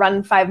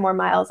 run 5 more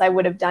miles, I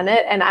would have done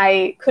it. And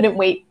I couldn't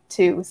wait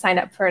to sign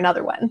up for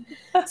another one.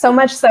 So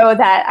much so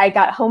that I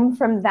got home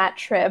from that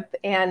trip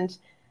and,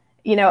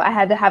 I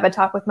had to have a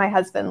talk with my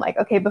husband,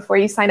 okay, before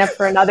you sign up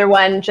for another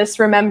one, just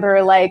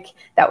remember,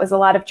 that was a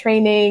lot of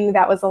training.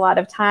 That was a lot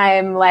of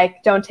time.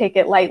 Don't take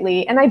it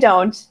lightly. And I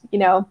don't,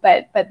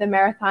 but the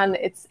marathon,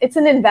 it's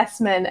an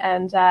investment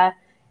and,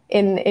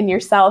 in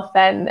yourself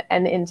and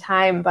in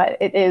time, but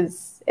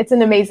it's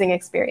an amazing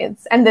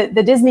experience. And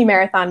the Disney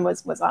marathon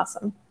was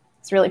awesome.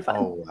 It's really fun.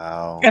 Oh,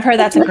 wow. I've heard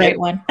that's a great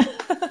one.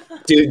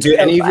 Do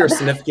any of your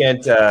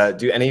significant,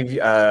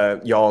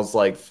 y'all's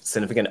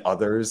significant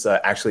others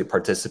actually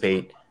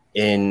participate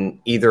in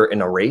either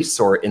in a race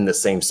or in the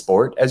same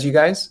sport as you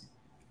guys?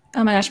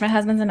 Oh my gosh, my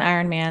husband's an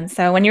Ironman.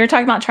 So when you were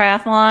talking about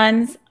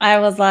triathlons, I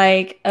was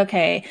like,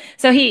 okay.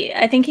 So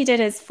I think he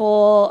did his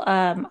full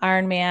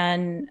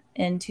Ironman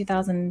in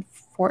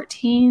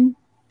 2014,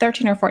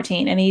 13 or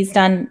 14, and he's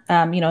done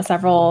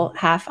several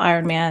half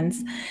Ironmans.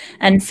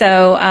 And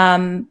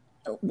so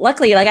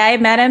luckily, I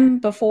met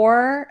him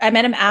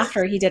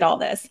after he did all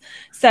this.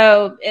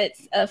 So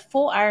it's a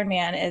full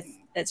Ironman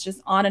it's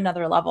just on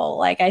another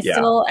level.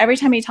 Still, every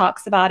time he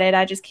talks about it,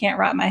 I just can't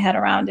wrap my head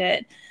around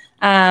it.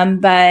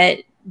 But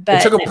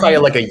it took him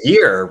probably a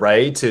year,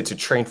 right, to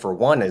train for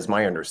one, is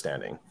my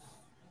understanding.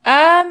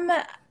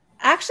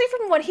 Actually,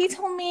 from what he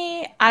told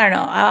me, I don't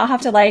know. I'll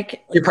have to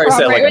like. You probably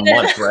said like a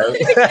month,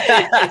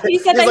 right? He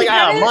said that like,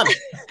 a month.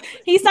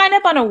 He signed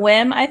up on a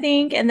whim, I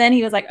think, and then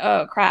he was like,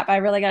 "Oh crap, I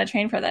really got to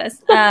train for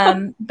this."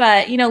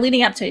 But you know,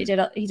 leading up to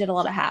it, he did a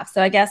lot of halves.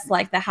 So I guess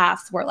like the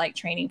halves were like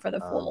training for the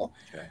full.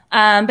 Okay.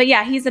 But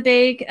yeah, he's a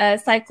big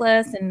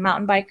cyclist and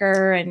mountain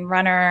biker and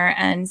runner,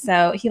 and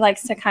so he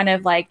likes to kind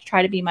of like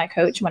try to be my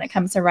coach when it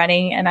comes to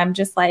running. And I'm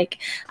just like,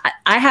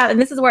 I have, and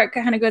this is where it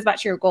kind of goes back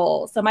to your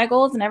goal. So my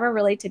goal is never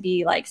really to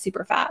be like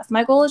super fast.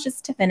 My goal is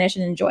just to finish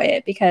and enjoy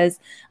it, because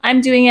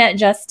I'm doing it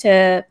just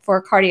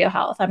for cardio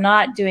health. I'm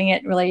not doing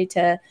it really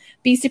to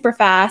be super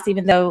fast,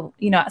 even though,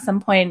 you know, at some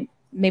point,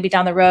 maybe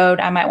down the road,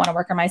 I might want to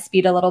work on my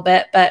speed a little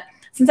bit. But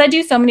since I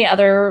do so many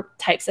other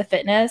types of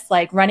fitness,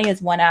 like running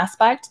is one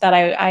aspect that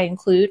I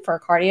include for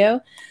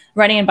cardio.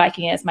 Running and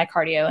biking is my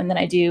cardio. And then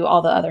I do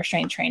all the other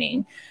strength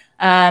training.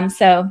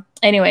 So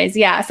anyways,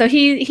 yeah. So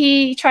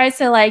he tries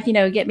to like, you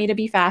know, get me to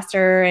be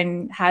faster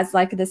and has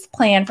like this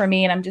plan for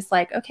me. And I'm just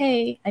like,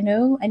 okay, I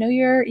know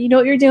you know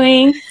what you're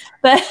doing,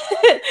 but,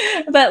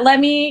 but let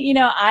me, you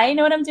know, I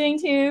know what I'm doing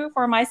too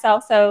for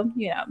myself. So,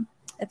 you know,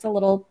 it's a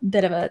little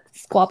bit of a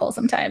squabble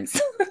sometimes.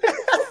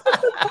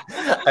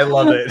 I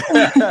love it.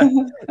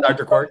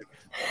 Dr. Quirk?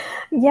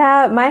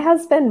 Yeah, my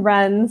husband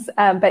runs,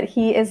 but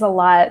he is a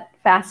lot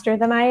faster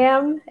than I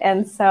am.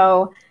 And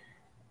so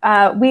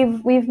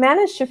we've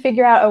managed to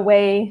figure out a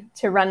way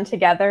to run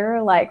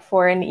together. Like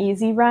for an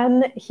easy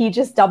run, he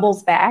just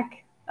doubles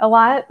back a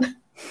lot.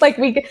 Like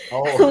we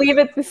leave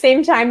at the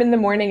same time in the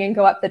morning and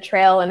go up the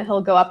trail, and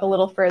he'll go up a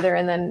little further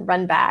and then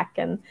run back.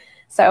 And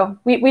so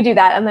we do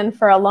that. And then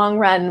for a long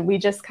run, we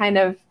just kind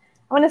of,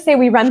 I want to say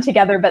we run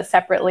together, but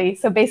separately.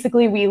 So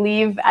basically we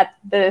leave at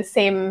the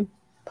same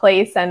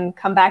place and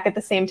come back at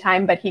the same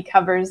time, but he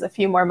covers a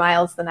few more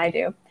miles than I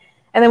do.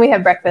 And then we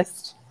have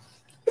breakfast.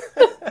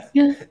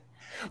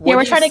 Yeah,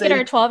 we're trying to get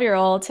our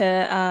 12-year-old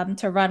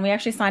to run. We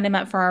actually signed him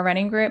up for our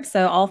running group.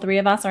 So all three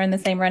of us are in the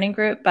same running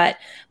group, but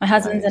my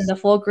husband's in the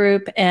full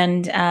group,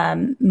 and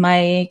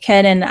my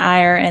kid and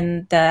I are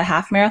in the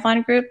half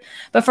marathon group.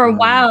 But for a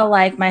while,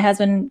 like my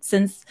husband,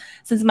 since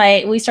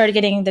we started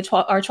getting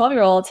our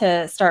 12-year-old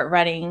to start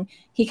running,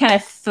 he kind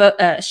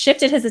of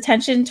shifted his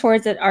attention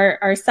towards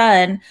our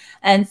son.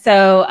 And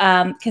so,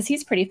 because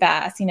he's pretty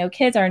fast, you know,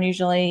 kids aren't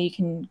usually, you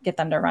can get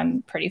them to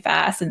run pretty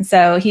fast. And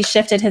so he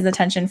shifted his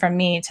attention from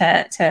me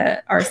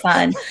to our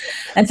son.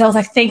 And so I was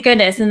like, thank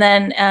goodness. And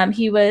then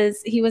he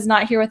was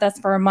not here with us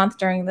for a month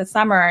during the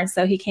summer. And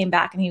so he came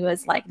back and he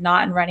was like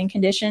not in running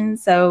condition.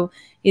 So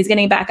he's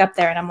getting back up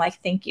there. And I'm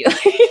like, thank you.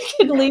 You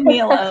can leave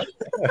me alone.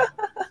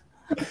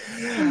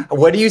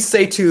 What do you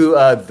say to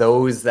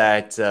those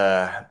that,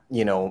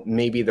 you know,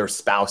 maybe their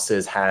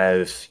spouses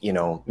have, you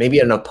know, maybe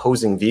an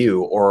opposing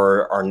view,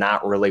 or are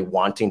not really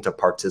wanting to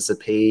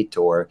participate,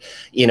 or,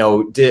 you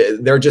know,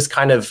 they're just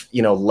kind of,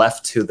 you know,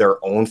 left to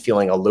their own,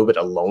 feeling a little bit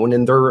alone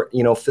in their,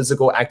 you know,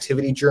 physical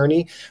activity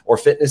journey or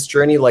fitness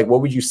journey? Like,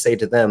 what would you say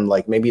to them?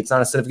 Like, maybe it's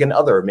not a significant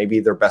other,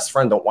 maybe their best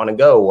friend don't want to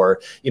go, or,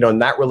 you know,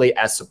 not really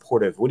as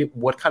supportive.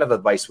 What kind of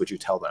advice would you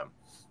tell them?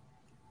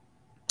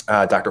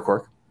 Dr.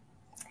 Quirk?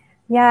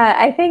 Yeah,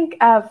 I think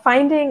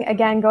finding,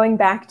 again, going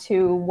back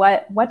to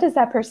what does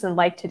that person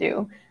like to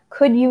do?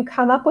 Could you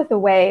come up with a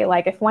way,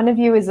 like if one of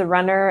you is a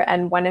runner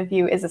and one of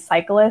you is a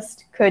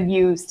cyclist, could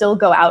you still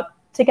go out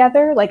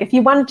together? Like if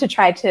you wanted to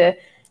try to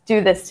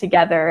do this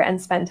together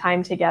and spend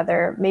time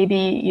together, maybe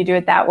you do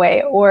it that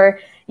way.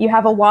 Or you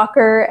have a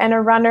walker and a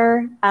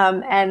runner,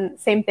 and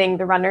same thing,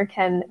 the runner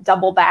can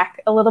double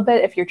back a little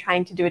bit if you're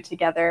trying to do it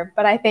together.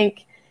 But I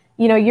think,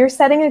 you know, you're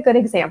setting a good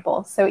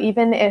example. So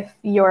even if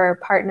your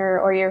partner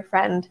or your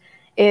friend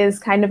is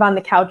kind of on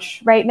the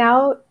couch right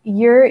now,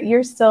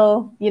 you're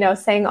still, you know,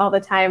 saying all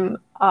the time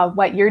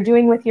what you're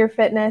doing with your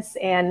fitness,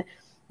 and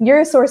you're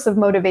a source of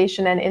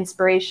motivation and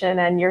inspiration,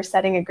 and you're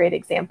setting a great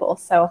example.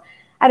 So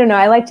I don't know,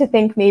 I like to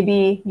think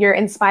maybe you're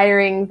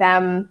inspiring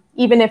them,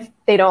 even if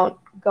they don't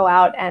go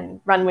out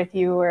and run with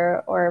you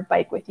or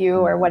bike with you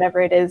or whatever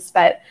it is,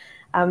 but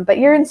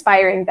you're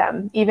inspiring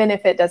them, even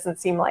if it doesn't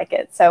seem like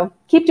it. So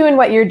keep doing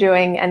what you're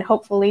doing, and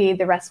hopefully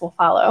the rest will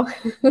follow.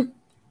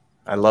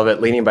 I love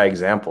it. Leading by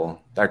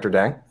example. Dr.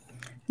 Dang?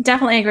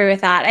 Definitely agree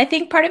with that. I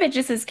think part of it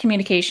just is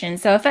communication.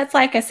 So if it's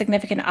like a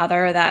significant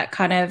other that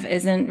kind of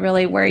isn't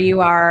really where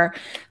you are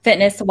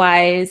fitness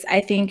wise,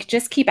 I think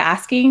just keep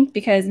asking,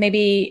 because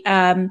maybe,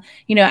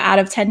 you know, out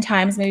of 10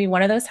 times, maybe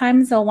one of those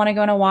times they'll want to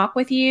go on a walk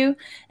with you.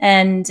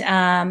 And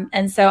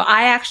so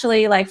I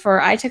actually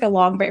I took a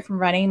long break from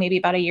running, maybe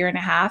about 1.5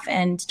 years.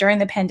 And during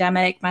the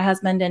pandemic, my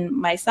husband and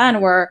my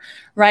son were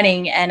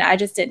running, and I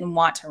just didn't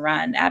want to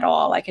run at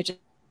all. Like it just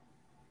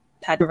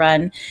had to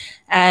run.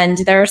 And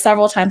there are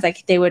several times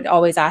like they would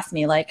always ask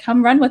me like,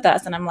 come run with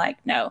us. And I'm like,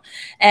 no.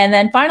 And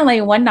then finally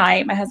one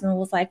night my husband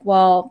was like,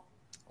 well,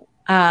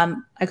 I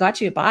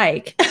got you a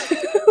bike.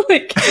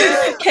 Like,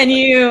 can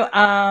you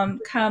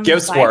come?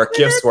 Gifts work.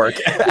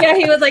 Yeah,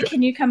 he was like,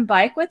 can you come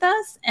bike with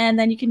us? And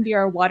then you can be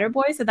our water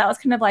boy. So that was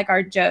kind of like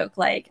our joke,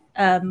 like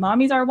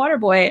mommy's our water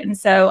boy. And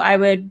so I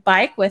would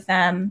bike with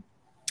them.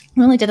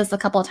 We only did this a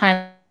couple of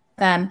times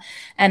them,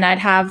 and I'd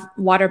have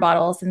water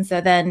bottles. And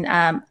so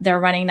then they're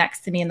running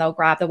next to me and they'll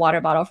grab the water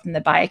bottle from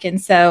the bike.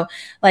 And so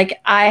like,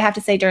 I have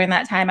to say during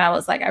that time, I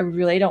was like, I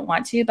really don't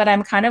want to, but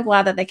I'm kind of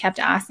glad that they kept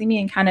asking me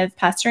and kind of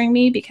pestering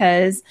me,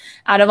 because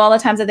out of all the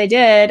times that they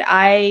did,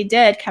 I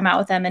did come out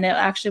with them. And it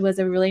actually was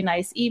a really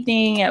nice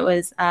evening. It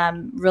was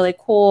really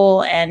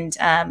cool and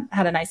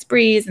had a nice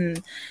breeze.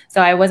 And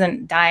so I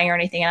wasn't dying or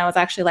anything. And I was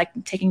actually like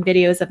taking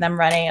videos of them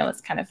running. It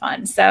was kind of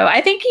fun. So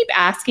I think keep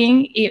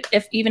asking,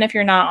 even if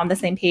you're not on the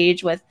same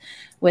page with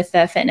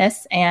the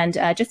fitness, and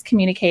just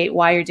communicate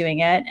why you're doing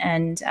it.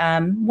 And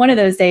one of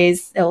those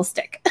days it will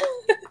stick.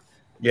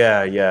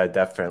 Yeah,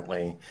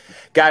 definitely.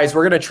 Guys,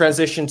 we're going to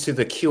transition to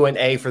the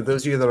Q&A. For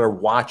those of you that are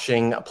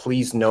watching,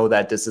 please know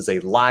that this is a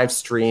live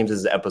stream. This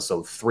is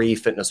episode 3,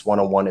 Fitness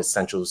 101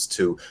 Essentials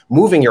to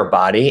Moving Your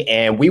Body.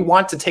 And we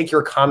want to take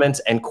your comments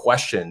and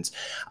questions.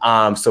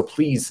 So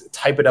please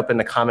type it up in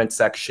the comment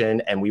section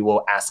and we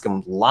will ask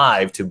them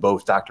live to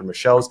both Dr.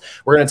 Michelle's.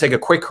 We're going to take a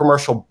quick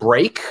commercial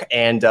break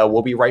and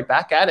we'll be right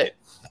back at it.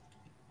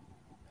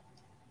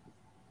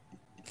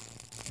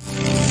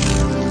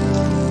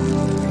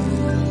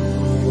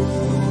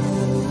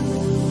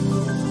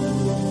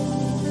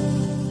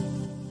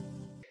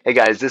 Hey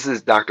guys, this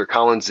is Dr.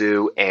 Colin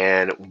Zhu,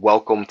 and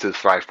welcome to the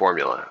Thrive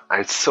Formula.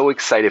 I'm so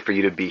excited for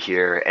you to be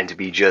here and to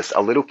be just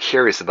a little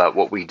curious about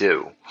what we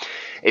do.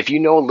 If you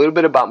know a little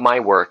bit about my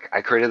work,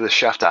 I created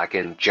TheChefDoc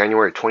in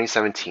January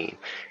 2017,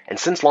 and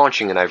since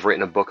launching it, I've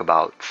written a book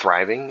about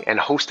thriving and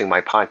hosting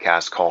my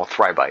podcast called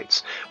Thrive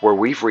Bites, where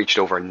we've reached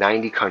over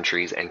 90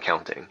 countries and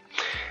counting.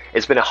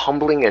 It's been a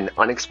humbling and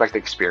unexpected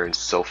experience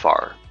so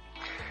far.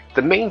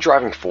 The main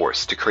driving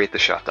force to create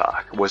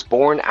TheChefDoc was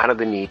born out of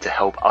the need to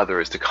help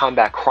others to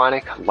combat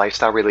chronic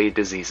lifestyle-related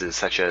diseases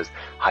such as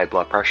high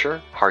blood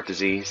pressure, heart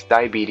disease,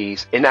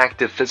 diabetes,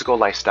 inactive physical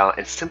lifestyle,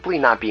 and simply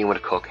not being able to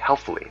cook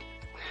healthfully.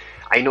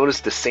 I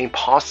noticed the same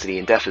paucity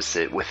and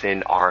deficit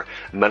within our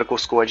medical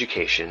school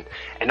education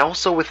and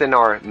also within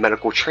our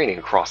medical training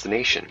across the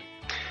nation.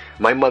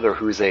 My mother,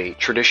 who is a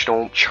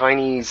traditional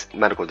Chinese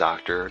medical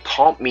doctor,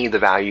 taught me the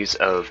values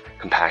of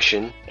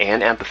compassion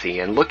and empathy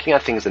and looking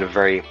at things in a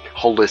very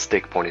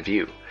holistic point of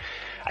view.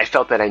 I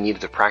felt that I needed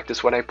to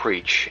practice what I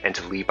preach and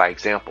to lead by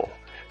example.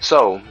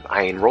 So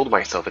I enrolled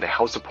myself at a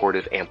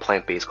health-supportive and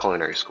plant-based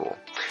culinary school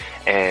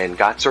and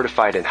got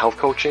certified in health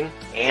coaching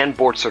and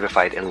board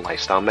certified in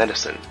lifestyle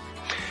medicine.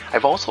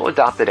 I've also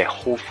adopted a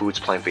whole foods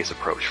plant-based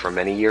approach for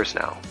many years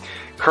now.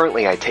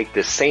 Currently, I take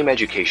this same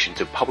education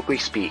to publicly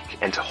speak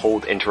and to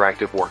hold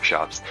interactive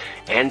workshops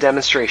and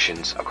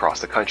demonstrations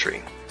across the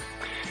country.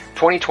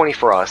 2020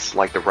 for us,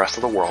 like the rest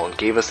of the world,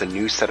 gave us a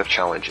new set of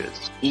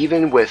challenges.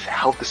 Even with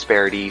health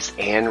disparities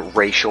and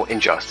racial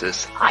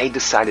injustice, I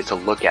decided to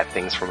look at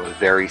things from a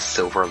very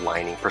silver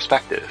lining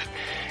perspective.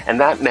 And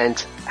that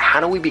meant,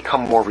 how do we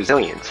become more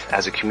resilient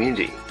as a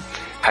community?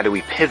 How do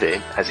we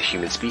pivot as a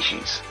human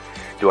species?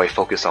 Do I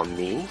focus on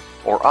me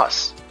or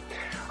us?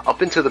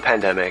 Up until the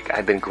pandemic,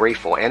 I've been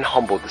grateful and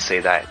humbled to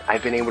say that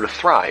I've been able to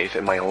thrive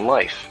in my own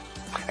life.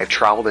 I've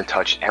traveled and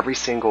touched every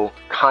single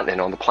continent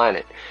on the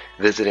planet,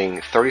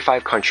 visiting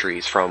 35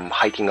 countries, from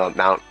hiking up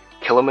Mount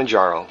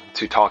Kilimanjaro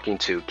to talking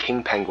to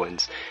king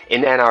penguins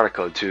in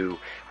Antarctica, to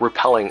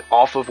rappelling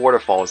off of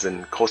waterfalls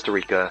in Costa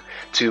Rica,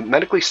 to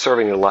medically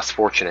serving the less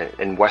fortunate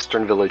in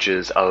western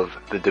villages of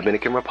the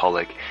Dominican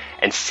Republic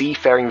and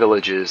seafaring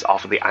villages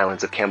off of the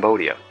islands of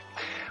Cambodia.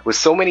 With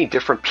so many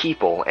different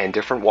people and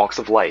different walks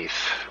of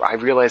life, I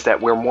realized that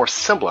we're more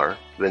similar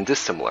than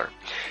dissimilar.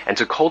 And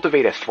to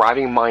cultivate a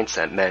thriving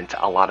mindset meant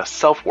a lot of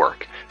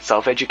self-work,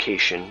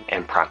 self-education,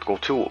 and practical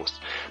tools,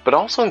 but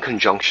also in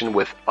conjunction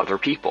with other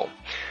people.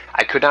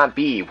 I could not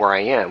be where I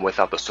am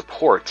without the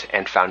support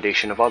and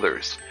foundation of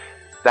others.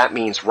 That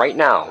means right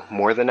now,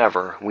 more than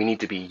ever, we need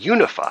to be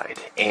unified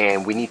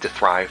and we need to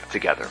thrive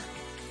together.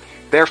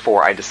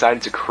 Therefore, I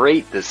decided to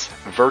create this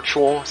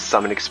virtual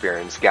summit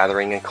experience,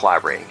 gathering and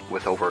collaborating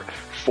with over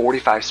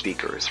 45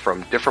 speakers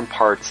from different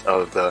parts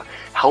of the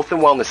health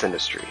and wellness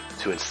industry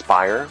to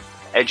inspire,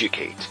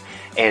 educate,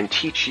 and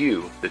teach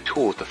you the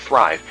tools to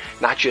thrive,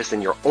 not just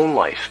in your own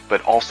life,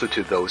 but also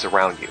to those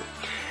around you.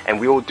 And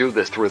we will do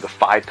this through the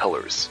 5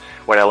 pillars,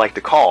 what I like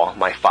to call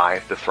my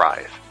 5 to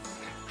thrive.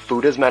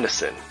 Food as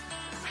medicine,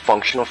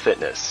 functional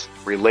fitness,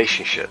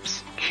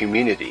 relationships,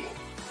 community,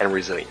 and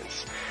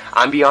resilience.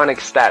 I'm beyond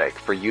ecstatic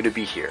for you to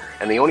be here,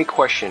 and the only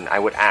question I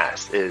would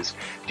ask is,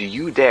 do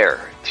you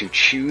dare to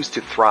choose to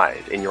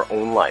thrive in your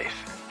own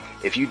life?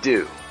 If you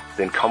do,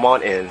 then come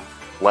on in,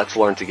 let's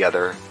learn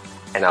together,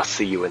 and I'll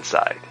see you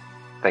inside.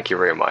 Thank you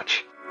very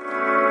much.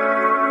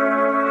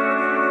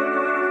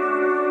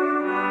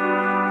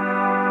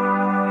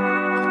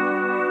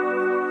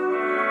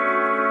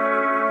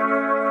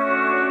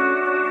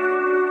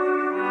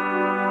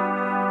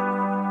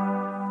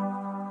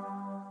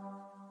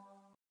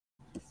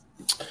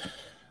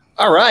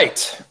 All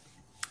right,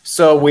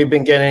 so we've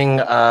been getting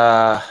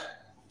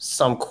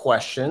some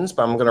questions,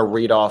 but I'm going to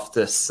read off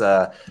this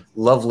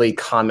lovely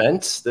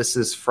comment. This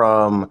is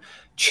from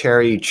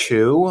Cherry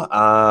Chew.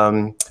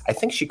 I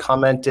think she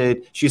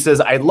commented, she says,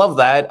 I love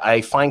that.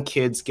 I find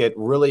kids get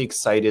really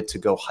excited to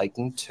go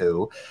hiking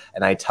too.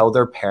 And I tell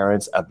their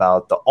parents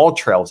about the All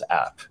Trails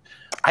app.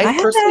 I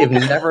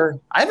personally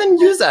I haven't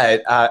used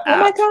that app. Oh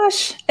my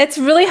gosh. It's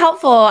really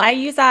helpful. I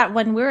used that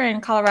when we were in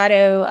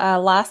Colorado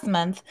last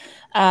month.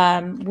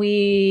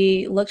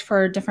 We looked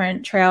for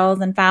different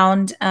trails and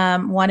found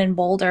one in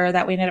Boulder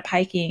that we ended up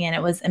hiking, and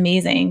it was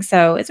amazing.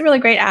 So it's a really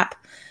great app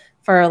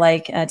for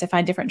like to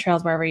find different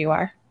trails wherever you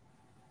are.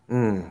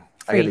 I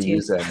gotta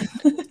use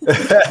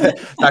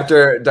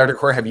that. Dr.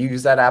 Quirk, have you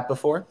used that app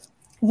before?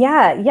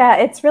 Yeah,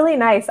 it's really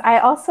nice. I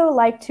also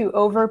like to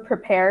over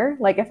prepare.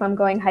 Like if I'm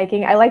going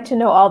hiking, I like to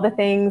know all the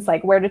things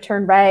like where to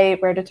turn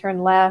right, where to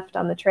turn left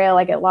on the trail.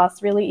 I get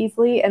lost really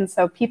easily. And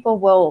so people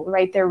will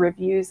write their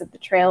reviews of the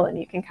trail and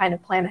you can kind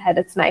of plan ahead.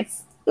 It's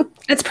nice.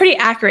 It's pretty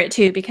accurate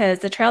too, because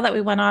the trail that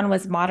we went on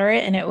was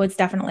moderate, and it was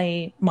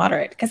definitely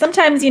moderate. Because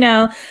sometimes, you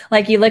know,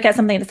 like you look at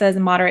something that says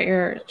moderate,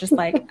 you're just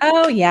like,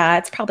 oh yeah,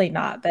 it's probably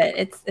not, but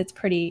it's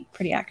pretty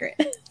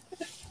accurate.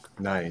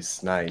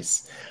 Nice.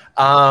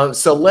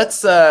 So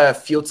let's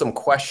field some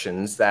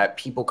questions that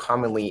people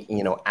commonly,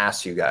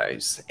 ask you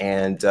guys.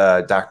 And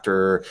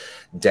Dr.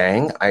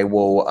 Dang, I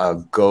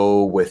will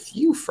go with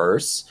you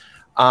first.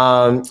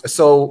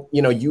 So,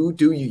 you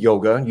do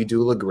yoga, you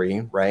do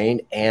Legree,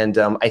 right? And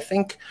I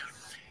think,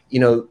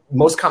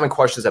 most common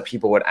questions that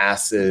people would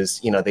ask is,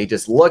 they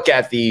just look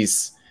at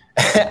these,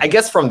 I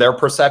guess from their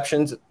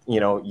perceptions,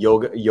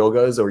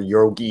 yogas or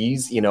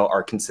yogis,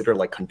 are considered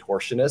like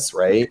contortionists,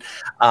 right?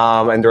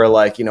 And they're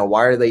like,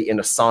 why are they in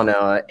a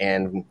sauna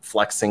and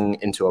flexing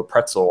into a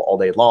pretzel all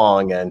day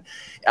long? And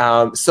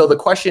so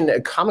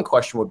a common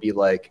question would be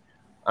like,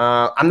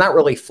 I'm not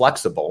really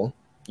flexible.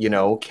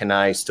 Can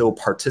I still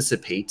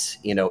participate,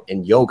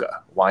 in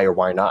yoga? Why or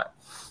why not?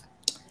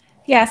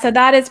 Yeah, so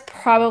that is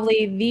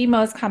probably the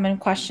most common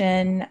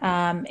question.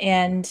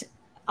 And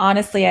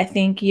honestly, I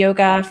think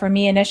yoga for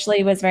me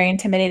initially was very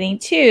intimidating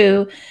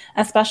too,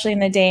 especially in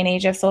the day and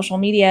age of social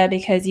media,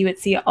 because you would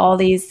see all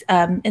these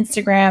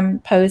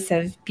Instagram posts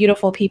of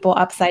beautiful people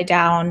upside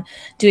down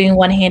doing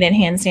one-handed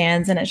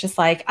handstands. And it's just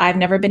like, I've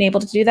never been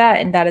able to do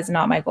that. And that is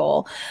not my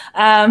goal.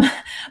 But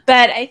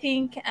I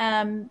think,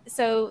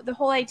 so the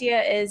whole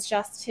idea is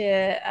just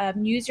to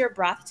use your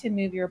breath to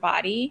move your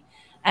body.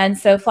 And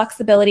so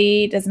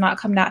flexibility does not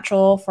come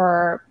natural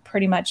for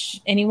pretty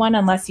much anyone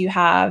unless you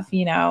have,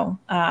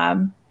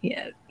 Ehlers-Danlos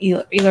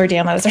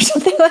or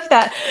something like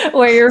that,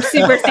 where you're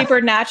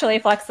super naturally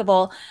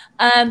flexible.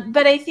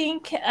 But I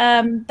think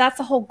that's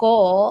the whole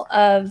goal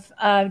of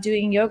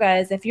doing yoga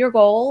is if your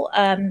goal,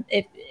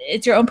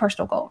 it's your own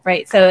personal goal,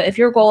 right? So if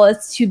your goal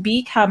is to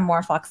become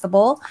more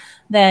flexible,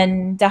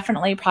 then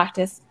definitely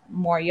practice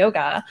more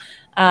yoga.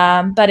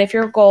 But if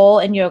your goal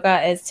in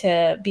yoga is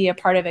to be a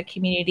part of a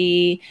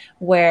community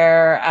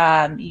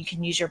where you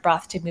can use your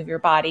breath to move your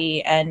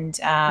body, and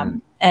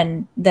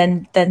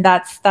then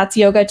that's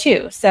yoga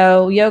too.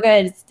 So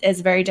yoga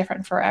is very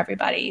different for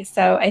everybody.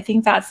 So I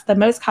think that's the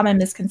most common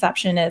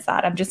misconception, is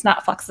that I'm just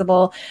not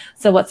flexible.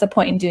 So what's the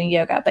point in doing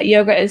yoga? But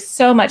yoga is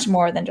so much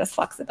more than just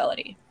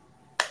flexibility.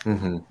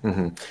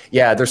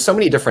 Yeah, there's so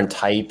many different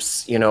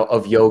types,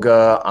 of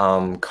yoga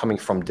coming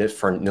from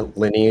different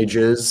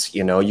lineages.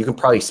 You can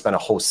probably spend a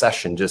whole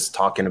session just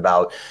talking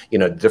about,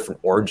 different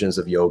origins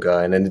of yoga.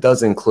 And then it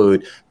does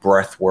include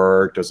breath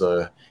work. There's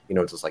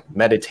there's like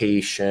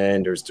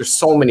meditation. There's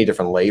so many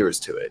different layers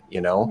to it,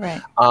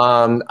 Right.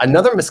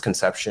 Another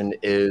misconception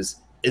is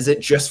it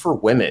just for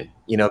women,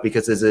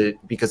 because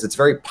it's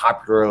very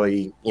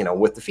popularly,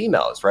 with the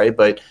females, right?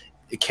 But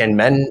can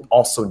men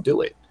also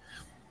do it?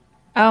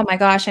 Oh my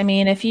gosh. I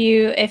mean, if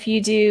you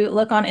do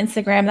look on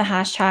Instagram, the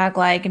hashtag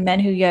like men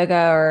who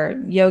yoga or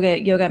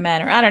yoga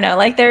men, or I don't know,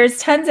 like there's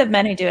tons of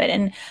men who do it,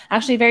 and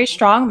actually very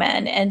strong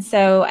men. And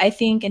so I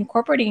think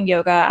incorporating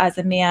yoga as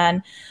a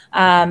man,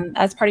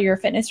 as part of your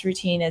fitness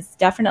routine is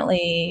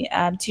definitely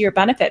to your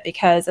benefit,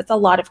 because it's a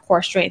lot of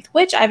core strength,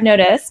 which I've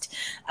noticed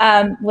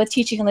with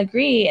teaching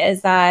Legree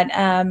is that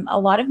a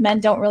lot of men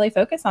don't really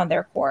focus on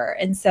their core.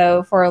 And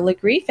so for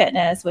Legree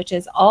fitness, which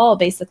is all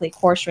basically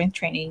core strength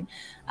training,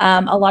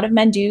 a lot of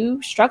men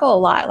do struggle a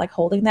lot, like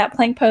holding that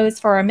plank pose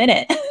for a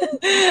minute.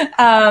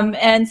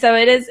 And so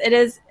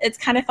it's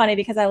kind of funny,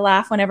 because I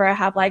laugh whenever I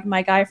have like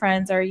my guy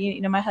friends, or,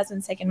 my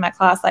husband's taken my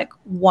class like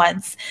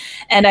once,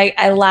 and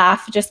I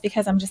laugh just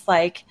because I'm just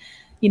like,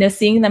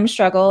 seeing them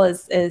struggle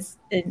it's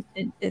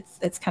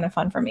kind of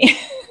fun for me.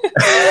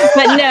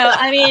 But no,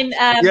 I mean,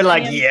 you're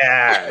like,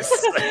 yes.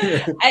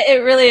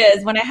 It really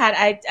is. When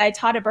I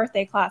taught a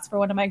birthday class for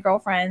one of my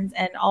girlfriends,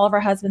 and all of our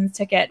husbands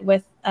took it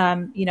with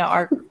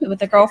with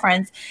the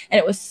girlfriends, and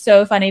it was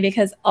so funny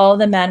because all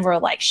the men were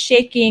like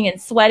shaking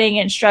and sweating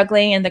and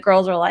struggling, and the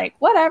girls were like,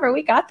 whatever,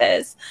 we got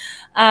this.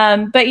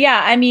 But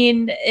yeah, I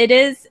mean, it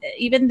is,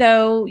 even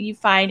though you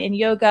find in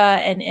yoga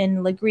and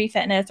in Legree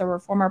fitness or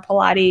reformer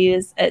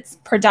Pilates, it's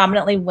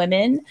predominantly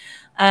women.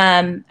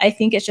 I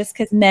think it's just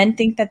because men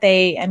think that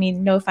I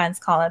mean, no offense,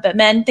 Colin, but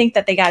men think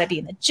that they got to be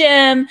in the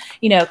gym,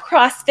 you know,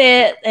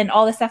 CrossFit and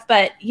all this stuff.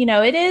 But, you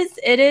know, it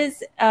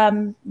is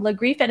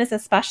Legree Fitness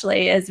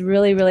especially is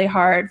really, really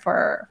hard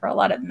for a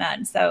lot of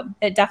men. So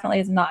it definitely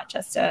is not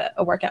just a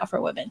workout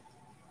for women.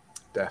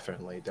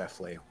 Definitely.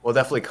 We'll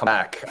definitely come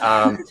back.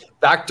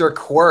 Dr.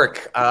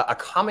 Quirk, a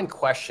common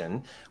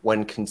question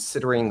when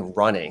considering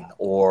running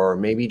or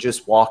maybe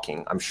just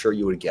walking, I'm sure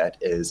you would get,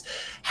 is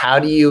how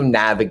do you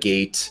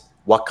navigate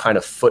what kind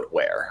of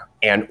footwear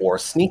and or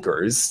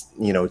sneakers,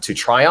 you know, to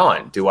try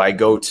on? Do I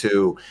go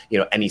to, you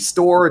know, any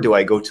store? Do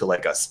I go to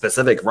like a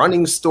specific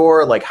running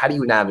store? Like, how do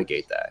you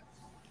navigate that?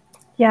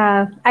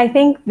 Yeah, I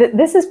think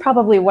this is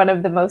probably one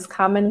of the most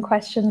common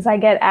questions I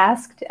get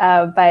asked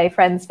by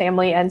friends,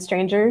 family, and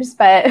strangers.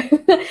 But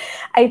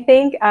I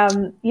think,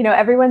 you know,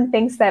 everyone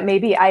thinks that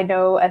maybe I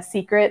know a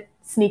secret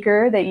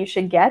sneaker that you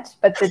should get.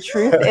 But the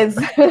truth is,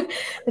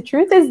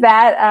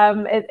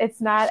 that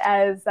it's not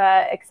as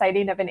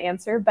exciting of an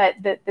answer. But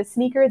the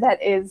sneaker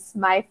that is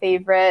my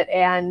favorite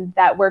and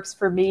that works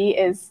for me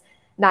is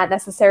not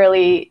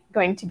necessarily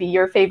going to be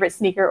your favorite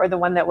sneaker or the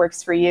one that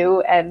works for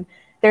you. And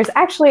there's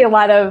actually a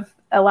lot of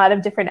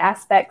different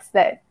aspects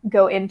that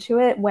go into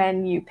it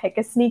when you pick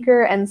a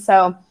sneaker. And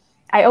so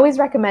I always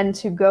recommend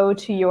to go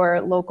to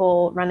your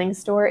local running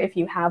store if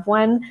you have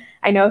one.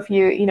 I know if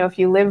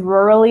you live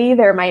rurally,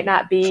 there might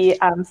not be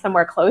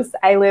somewhere close.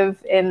 I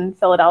live in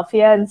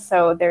Philadelphia, and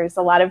so there's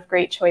a lot of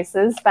great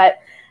choices, but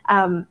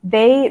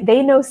they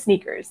know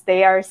sneakers.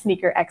 They are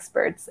sneaker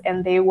experts,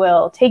 and they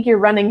will take your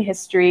running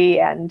history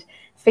and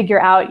figure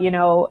out, you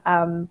know,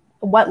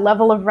 what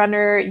level of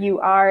runner you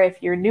are,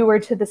 if you're newer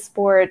to the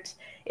sport,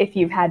 if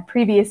you've had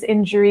previous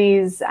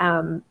injuries,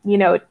 you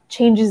know,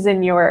 changes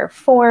in your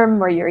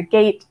form or your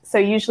gait. So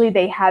usually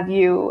they have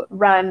you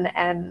run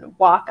and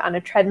walk on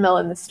a treadmill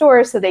in the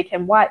store so they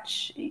can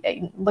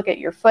look at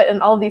your foot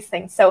and all of these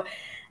things. So,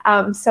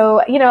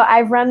 you know,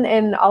 I've run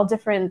in all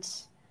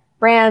different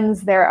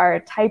brands. There are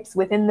types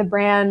within the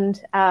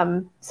brand.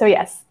 So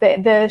yes,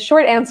 the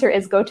short answer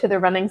is go to the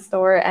running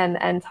store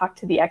and talk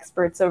to the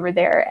experts over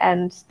there,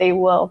 and they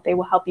will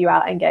help you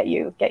out and get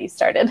you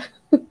started.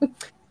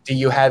 Do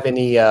you have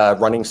any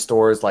running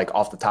stores like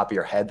off the top of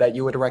your head that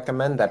you would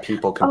recommend that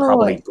people can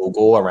probably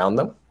Google around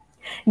them?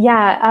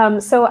 Yeah,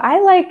 so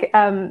I like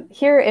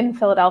here in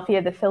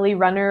Philadelphia, the Philly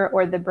Runner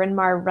or the Bryn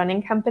Mawr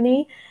Running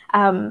Company.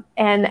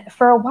 And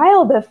for a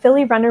while, the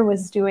Philly Runner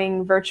was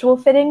doing virtual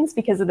fittings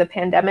because of the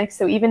pandemic.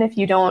 So even if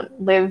you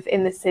don't live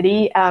in the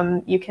city,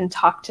 you can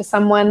talk to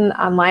someone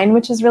online,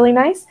 which is really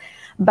nice.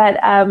 But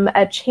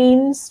a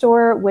chain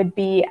store would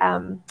be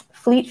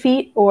Fleet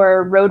Feet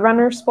or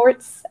Roadrunner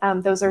Sports.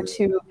 Those are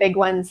two big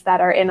ones that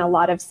are in a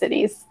lot of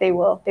cities. They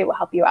will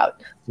help you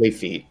out. Fleet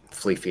Feet.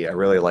 I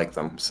really like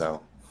them.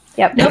 So.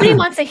 Yep. Nobody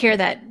wants to hear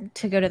that,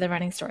 to go to the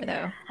running store,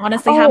 though.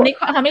 Honestly, how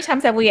many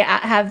times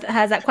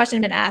has that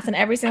question been asked? And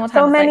every single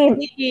time, so many.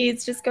 Like,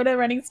 please just go to the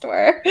running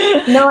store.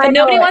 No, but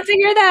nobody wants to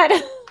hear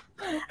that.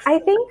 I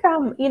think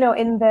you know,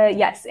 in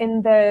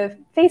the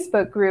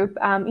Facebook group,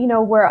 you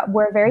know,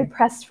 we're very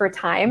pressed for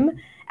time,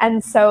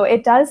 and so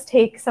it does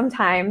take some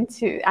time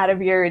out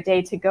of your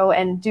day to go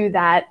and do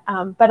that.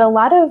 But a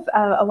lot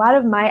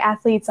of my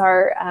athletes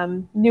are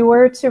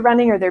newer to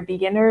running, or they're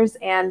beginners,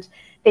 and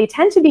they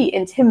tend to be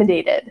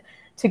intimidated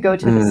to go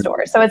to the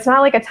store. So it's not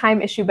like a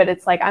time issue, but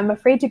it's like, I'm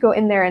afraid to go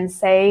in there and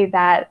say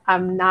that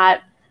I'm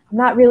not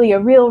really a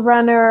real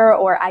runner,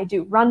 or I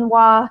do run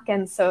walk.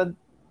 And so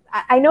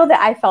I know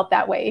that I felt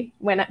that way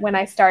when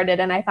I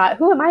started, and I thought,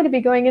 who am I to be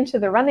going into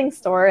the running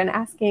store and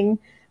asking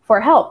for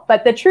help?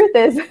 But the truth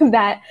is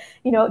that,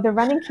 you know, the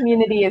running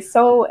community is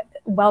so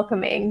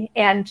welcoming,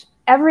 and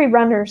every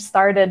runner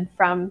started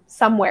from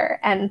somewhere,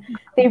 and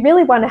they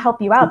really want to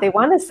help you out. They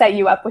want to set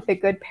you up with a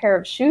good pair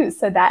of shoes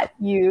so that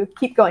you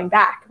keep going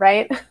back,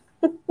 right?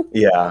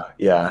 Yeah.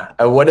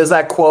 What is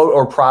that quote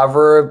or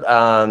proverb?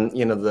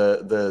 You know,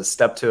 the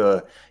step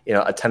to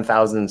a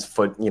 10,000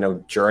 foot, you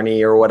know,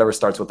 journey or whatever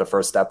starts with the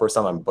first step or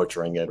something. I'm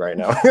butchering it right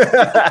now.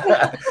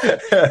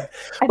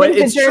 But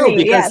it's true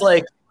because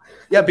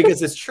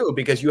because it's true,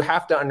 because you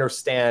have to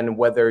understand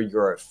whether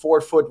you're a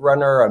 4-foot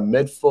runner, a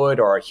mid-foot,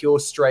 or a heel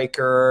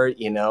striker,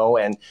 you know,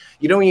 and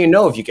you don't even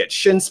know if you get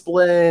shin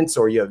splints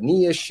or you have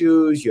knee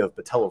issues, you have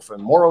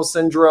patellofemoral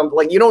syndrome.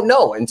 Like, you don't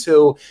know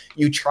until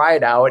you try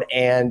it out,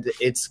 and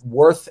it's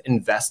worth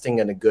investing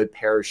in a good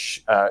pair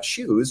of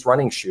shoes,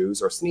 running shoes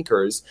or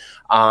sneakers,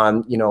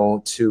 you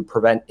know, to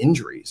prevent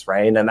injuries,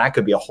 right? And that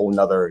could be a whole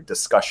nother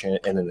discussion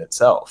in and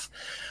itself.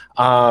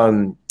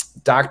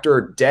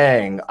 Dr.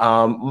 Dang,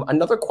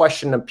 another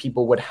question that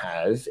people would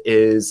have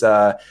is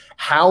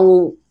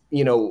how,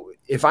 you know,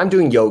 if I'm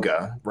doing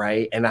yoga,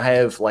 right, and I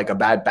have like a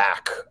bad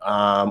back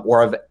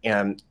or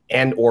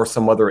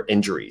some other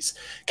injuries,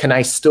 can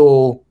I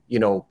still, you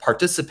know,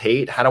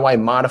 participate? How do I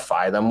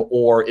modify them,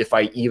 or if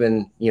I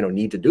even, you know,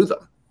 need to do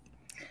them?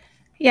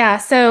 Yeah.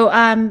 So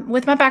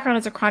with my background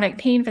as a chronic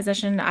pain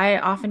physician, I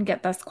often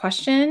get this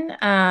question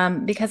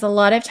because a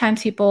lot of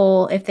times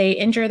people, if they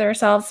injure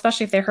themselves,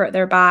 especially if they hurt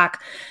their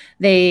back,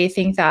 they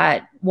think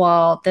that,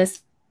 well,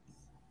 this.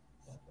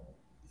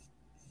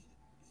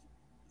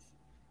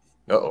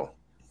 Uh-oh.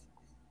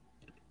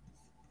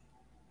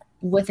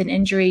 With an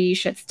injury, you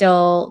should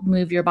still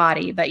move your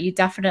body, but you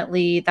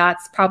definitely,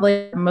 that's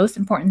probably the most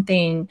important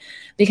thing,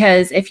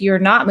 because if you're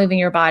not moving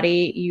your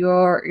body,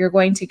 you're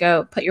going to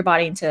go put your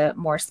body into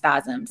more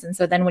spasms. And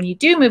so then when you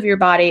do move your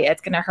body, it's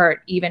going to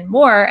hurt even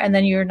more. And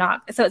then you're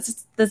not, so it's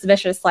just this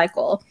vicious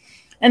cycle.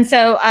 And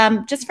so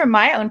just from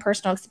my own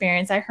personal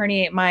experience, I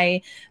herniate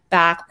my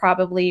back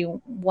probably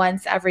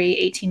once every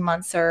 18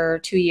 months or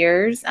 2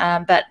 years.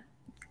 But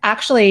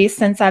actually,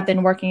 since I've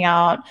been working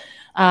out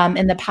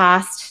in the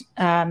past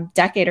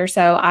decade or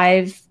so,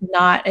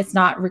 it's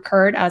not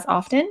recurred as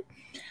often.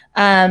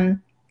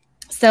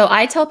 So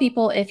I tell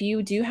people, if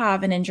you do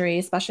have an injury,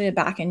 especially a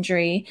back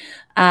injury,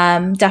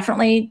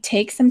 definitely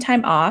take some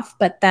time off,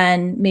 but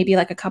then maybe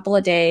like a couple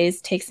of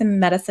days, take some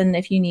medicine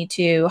if you need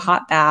to,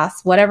 hot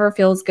baths, whatever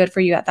feels good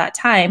for you at that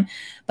time,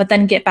 but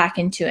then get back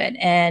into it.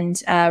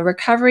 And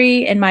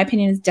recovery, in my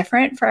opinion, is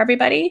different for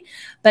everybody.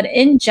 But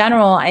in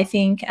general, I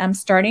think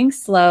starting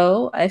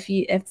slow, if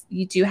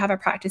you do have a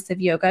practice of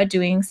yoga,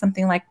 doing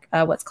something like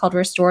what's called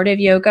restorative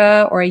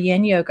yoga or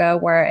yin yoga,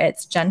 where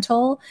it's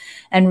gentle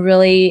and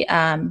really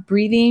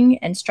breathing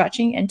and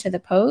stretching into the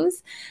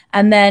pose,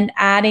 and then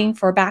adding,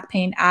 for back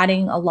pain,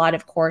 adding a lot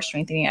of core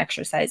strengthening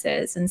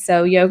exercises. And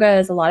so yoga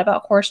is a lot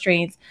about core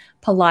strength.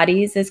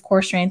 Pilates is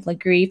core strength,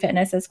 Legree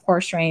Fitness is core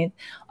strength.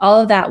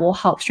 All of that will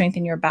help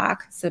strengthen your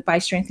back. So by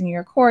strengthening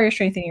your core, you're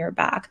strengthening your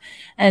back.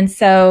 And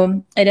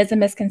so it is a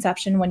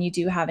misconception when you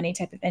do have any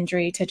type of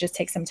injury to just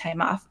take some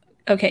time off.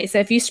 Okay, so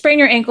if you sprain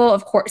your ankle,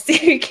 of course,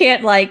 you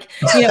can't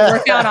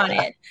work out on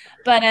it.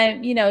 But,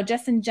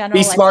 just in general.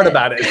 Be smart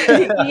about it.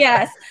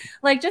 Yes.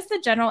 Like just the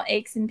general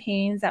aches and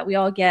pains that we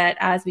all get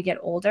as we get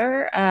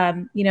older.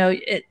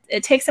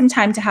 It takes some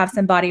time to have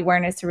some body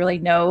awareness to really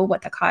know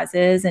what the cause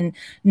is and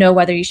know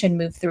whether you should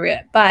move through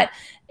it. But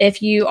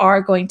if you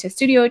are going to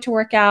studio to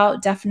work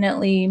out,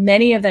 definitely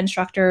many of the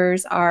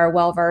instructors are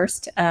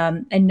well-versed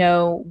and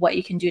know what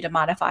you can do to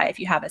modify if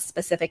you have a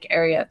specific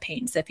area of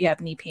pain. So if you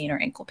have knee pain or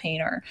ankle pain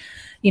or,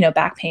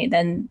 back pain,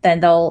 then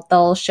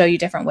they'll show you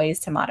different ways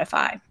to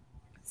modify.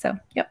 So,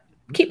 yep,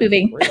 keep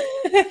moving.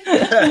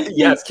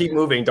 Yes, keep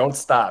moving. Don't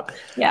stop.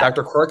 Yeah.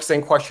 Dr. Quirk,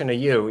 same question to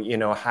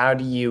you. How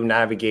do you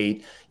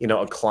navigate,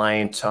 a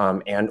client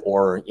and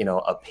or,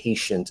 a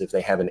patient if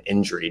they have an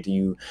injury? Do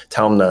you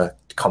tell them to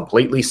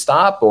completely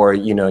stop, or,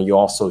 you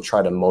also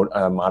try to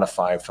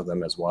modify for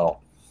them as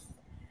well?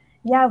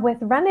 Yeah, with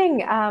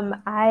running,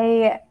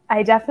 I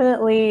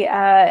definitely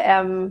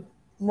am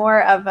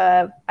more of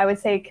I would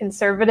say,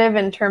 conservative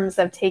in terms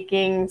of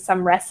taking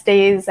some rest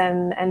days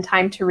and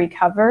time to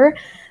recover.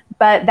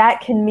 But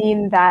that can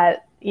mean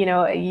that, you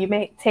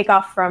may take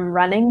off from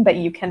running, but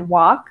you can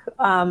walk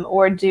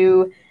or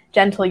do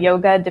gentle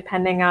yoga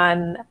depending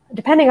on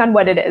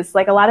what it is.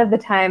 Like a lot of the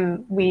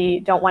time,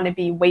 we don't want to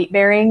be weight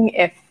bearing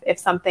if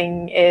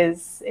something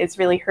is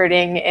really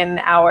hurting in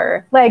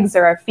our legs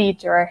or our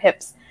feet or our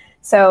hips.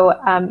 So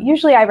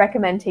usually I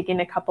recommend taking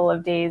a couple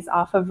of days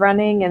off of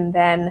running, and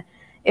then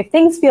if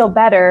things feel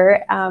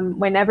better,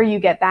 whenever you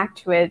get back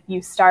to it,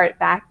 you start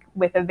back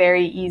with a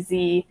very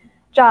easy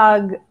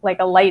jog, like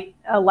a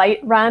light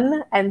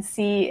run, and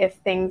see if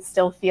things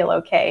still feel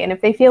okay. And if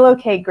they feel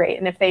okay, great.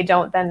 And if they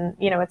don't, then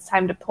it's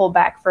time to pull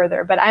back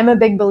further. But I'm a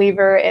big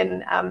believer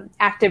in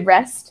active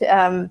rest.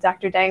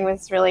 Dr. Dang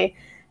was really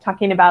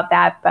talking about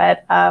that.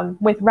 But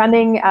with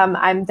running,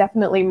 I'm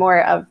definitely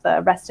more of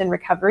the rest and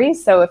recovery.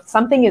 So if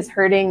something is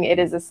hurting, it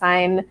is a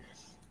sign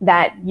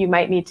that you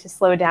might need to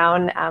slow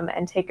down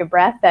and take a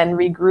breath and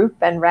regroup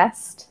and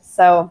rest.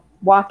 So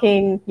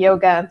walking,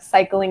 yoga,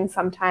 cycling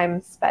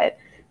sometimes, but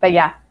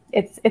yeah,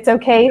 it's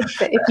okay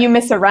if you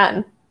miss a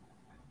run.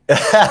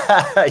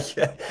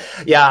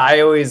 Yeah, I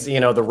always,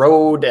 the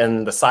road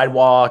and the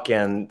sidewalk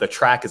and the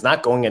track is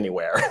not going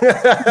anywhere.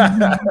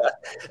 Mm-hmm.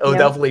 It'll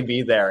definitely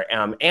be there.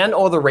 And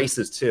all the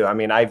races too. I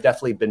mean, I've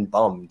definitely been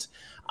bummed,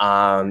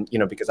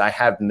 because I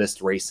have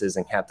missed races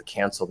and had to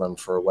cancel them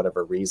for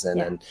whatever reason.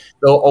 Yeah. And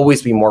there'll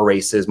always be more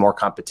races, more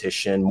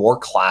competition, more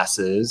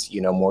classes,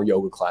 more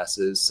yoga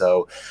classes.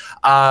 So,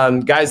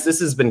 guys, this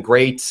has been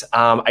great.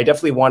 I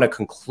definitely want to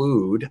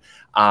conclude.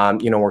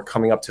 We're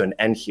coming up to an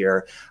end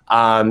here.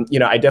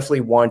 I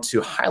definitely want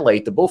to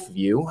highlight the both of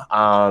you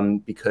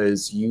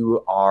because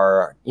you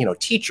are,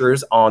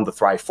 teachers on the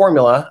Thrive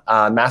Formula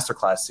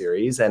Masterclass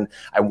series. And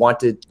I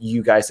wanted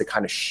you guys to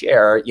kind of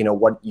share,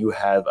 what you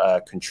have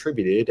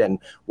contributed and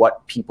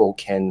what people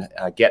can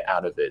get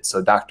out of it.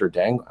 So Dr.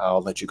 Dang,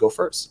 I'll let you go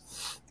first.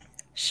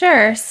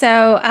 Sure.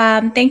 So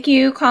thank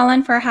you,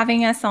 Colin, for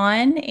having us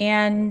on.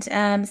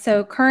 And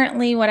so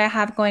currently what I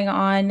have going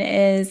on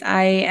is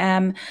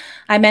I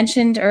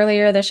mentioned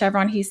earlier the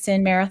Chevron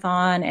Houston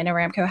Marathon and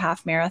Aramco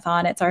Half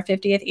Marathon. It's our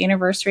 50th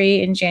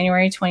anniversary in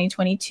January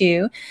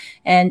 2022.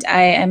 And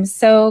I am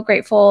so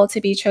grateful to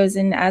be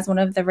chosen as one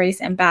of the race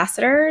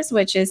ambassadors,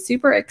 which is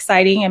super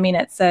exciting. I mean,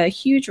 it's a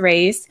huge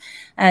race.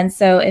 And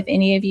so if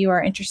any of you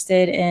are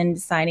interested in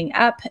signing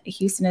up,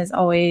 Houston is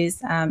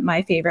always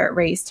my favorite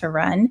race to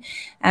run.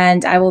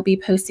 And I will be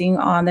posting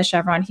on the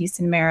Chevron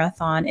Houston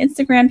Marathon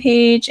Instagram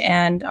page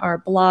and our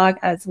blog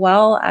as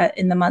well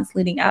in the months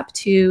leading up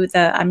to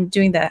I'm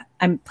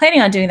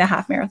planning on doing the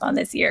half marathon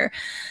this year.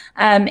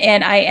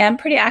 And I am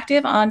pretty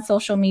active on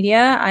social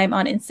media. I'm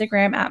on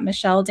Instagram at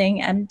Michelle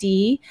Dang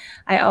MD.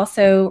 I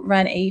also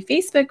run a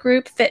Facebook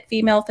group, Fit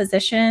Female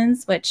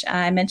Physicians, which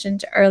I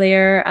mentioned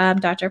earlier,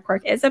 Dr.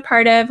 Quirk is a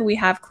part of. We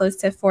have close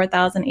to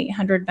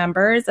 4,800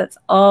 members. That's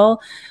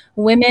all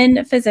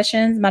women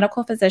physicians,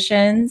 medical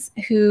physicians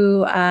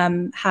who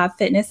have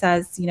fitness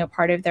as,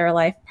 part of their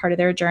life, part of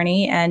their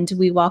journey. And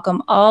we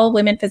welcome all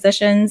women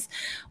physicians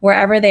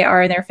wherever they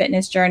are in their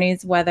fitness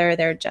journeys, whether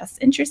they're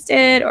just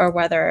interested or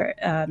whether,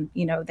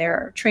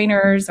 they're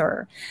trainers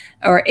or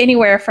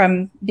anywhere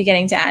from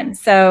beginning to end.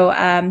 So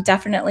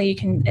definitely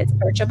it's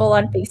searchable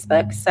on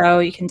Facebook. So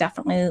you can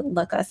definitely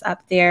look us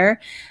up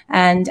there.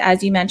 And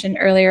as you mentioned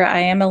earlier, I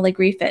am a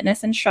Legree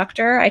fitness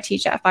instructor. I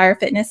teach at Fire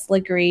Fitness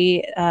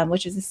Legree,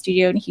 which is a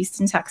studio in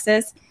Houston,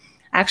 Texas.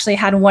 I actually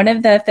had one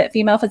of the Fit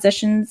Female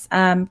Physicians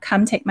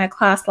come take my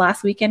class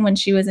last weekend when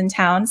she was in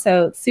town.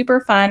 So it's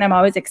super fun. I'm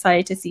always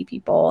excited to see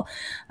people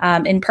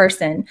in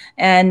person.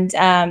 And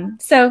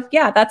so,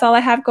 yeah, that's all I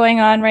have going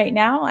on right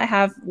now. I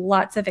have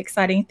lots of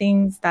exciting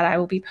things that I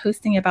will be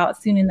posting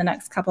about soon in the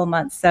next couple of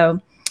months. So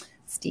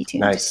stay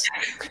tuned. Nice.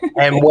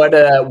 And what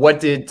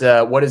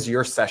is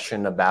your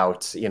session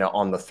about,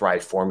 on the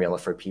Thrive formula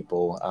for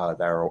people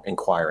that are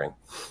inquiring?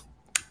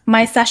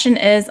 My session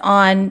is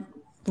on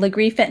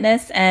Legree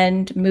fitness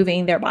and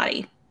moving their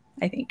body,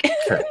 I think.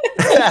 Sure.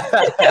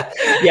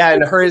 Yeah,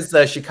 and hers,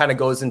 she kind of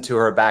goes into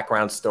her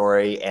background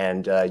story,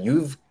 and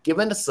you've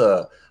given us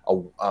a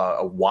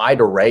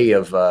wide array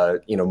of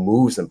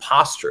moves and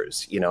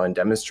postures, and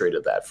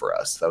demonstrated that for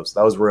us.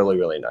 That was really,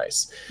 really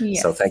nice.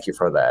 Yes. So thank you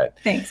for that.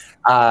 Thanks.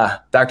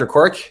 Dr.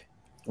 Quirk,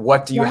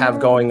 what do you have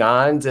going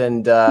on?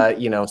 And,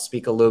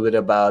 speak a little bit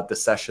about the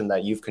session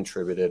that you've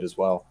contributed as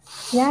well.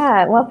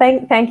 Yeah, well,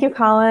 thank you,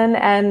 Colin.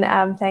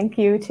 And thank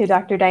you to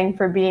Dr. Dang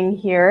for being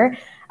here.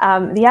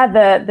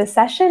 The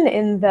session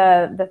in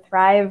the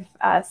Thrive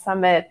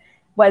Summit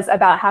was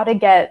about how to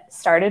get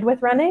started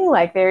with running,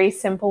 like very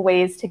simple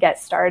ways to get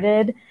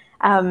started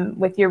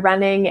with your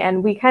running.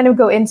 And we kind of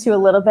go into a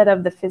little bit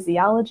of the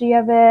physiology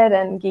of it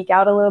and geek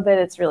out a little bit.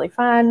 It's really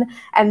fun.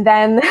 And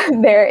then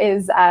there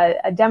is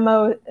a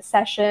demo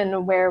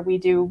session where we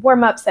do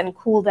warm-ups and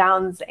cool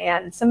downs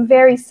and some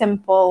very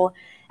simple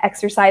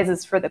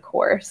exercises for the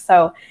core.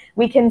 So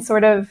we can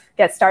sort of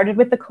get started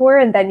with the core,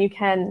 and then you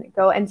can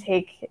go and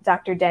take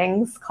Dr.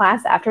 Dang's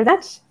class after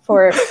that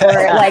for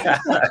like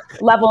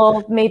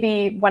level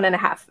maybe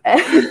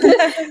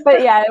 1.5.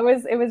 But yeah,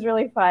 it was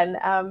really fun.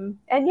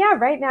 And yeah,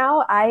 right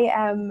now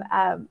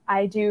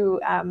I do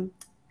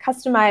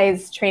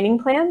customized training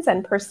plans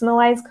and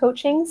personalized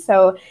coaching.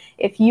 So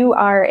if you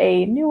are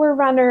a newer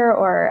runner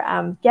or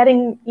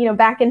getting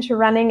back into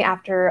running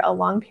after a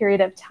long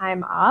period of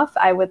time off,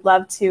 I would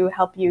love to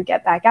help you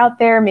get back out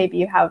there. Maybe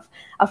you have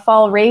a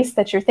fall race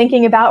that you're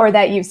thinking about or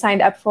that you've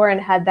signed up for and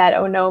had that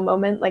oh no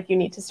moment, like you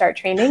need to start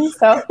training.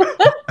 So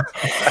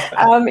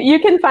you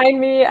can find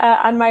me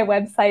on my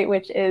website,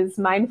 which is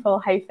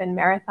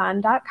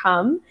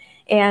mindful-marathon.com.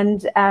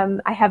 And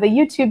I have a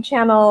YouTube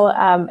channel.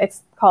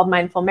 It's called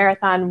Mindful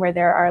Marathon, where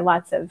there are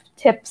lots of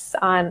tips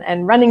on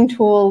and running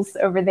tools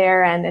over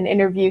there, and an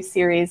interview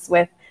series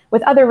with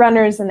other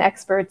runners and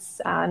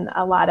experts on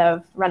a lot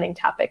of running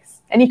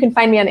topics. And you can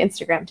find me on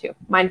Instagram too,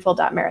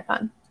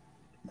 mindful.marathon.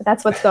 But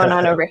that's what's going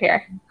on over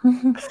here.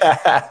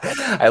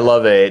 I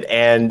love it.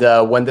 And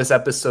when this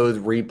episode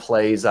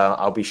replays,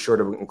 I'll be sure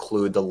to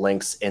include the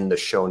links in the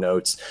show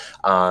notes,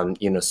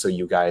 so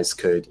you guys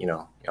could,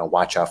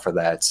 watch out for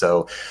that.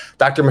 So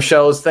Dr.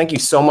 Michelle, thank you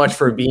so much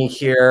for being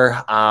here.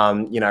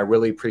 I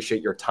really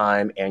appreciate your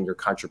time and your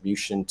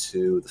contribution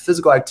to the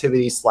physical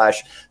activity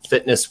 /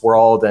 fitness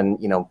world. And,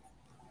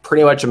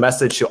 pretty much a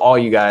message to all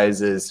you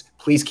guys is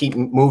please keep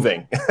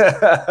moving.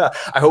 I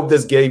hope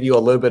this gave you a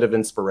little bit of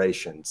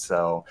inspiration.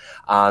 So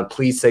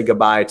please say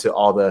goodbye to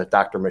all the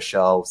Dr.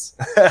 Michelles.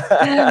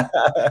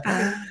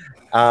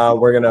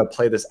 We're going to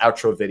play this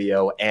outro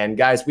video. And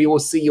guys, we will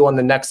see you on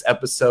the next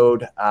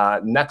episode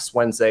next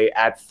Wednesday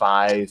at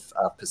 5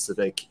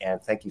 Pacific. And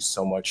thank you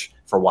so much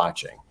for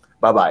watching.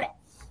 Bye-bye.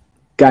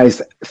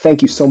 Guys,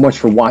 thank you so much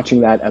for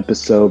watching that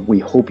episode. We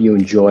hope you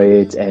enjoy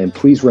it. And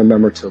please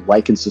remember to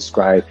like and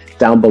subscribe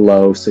down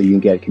below so you can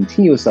get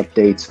continuous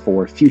updates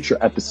for future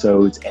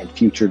episodes and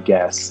future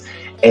guests.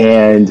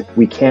 And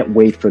we can't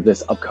wait for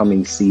this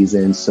upcoming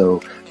season.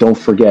 So don't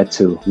forget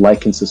to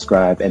like and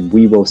subscribe, and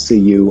we will see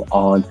you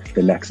on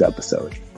the next episode.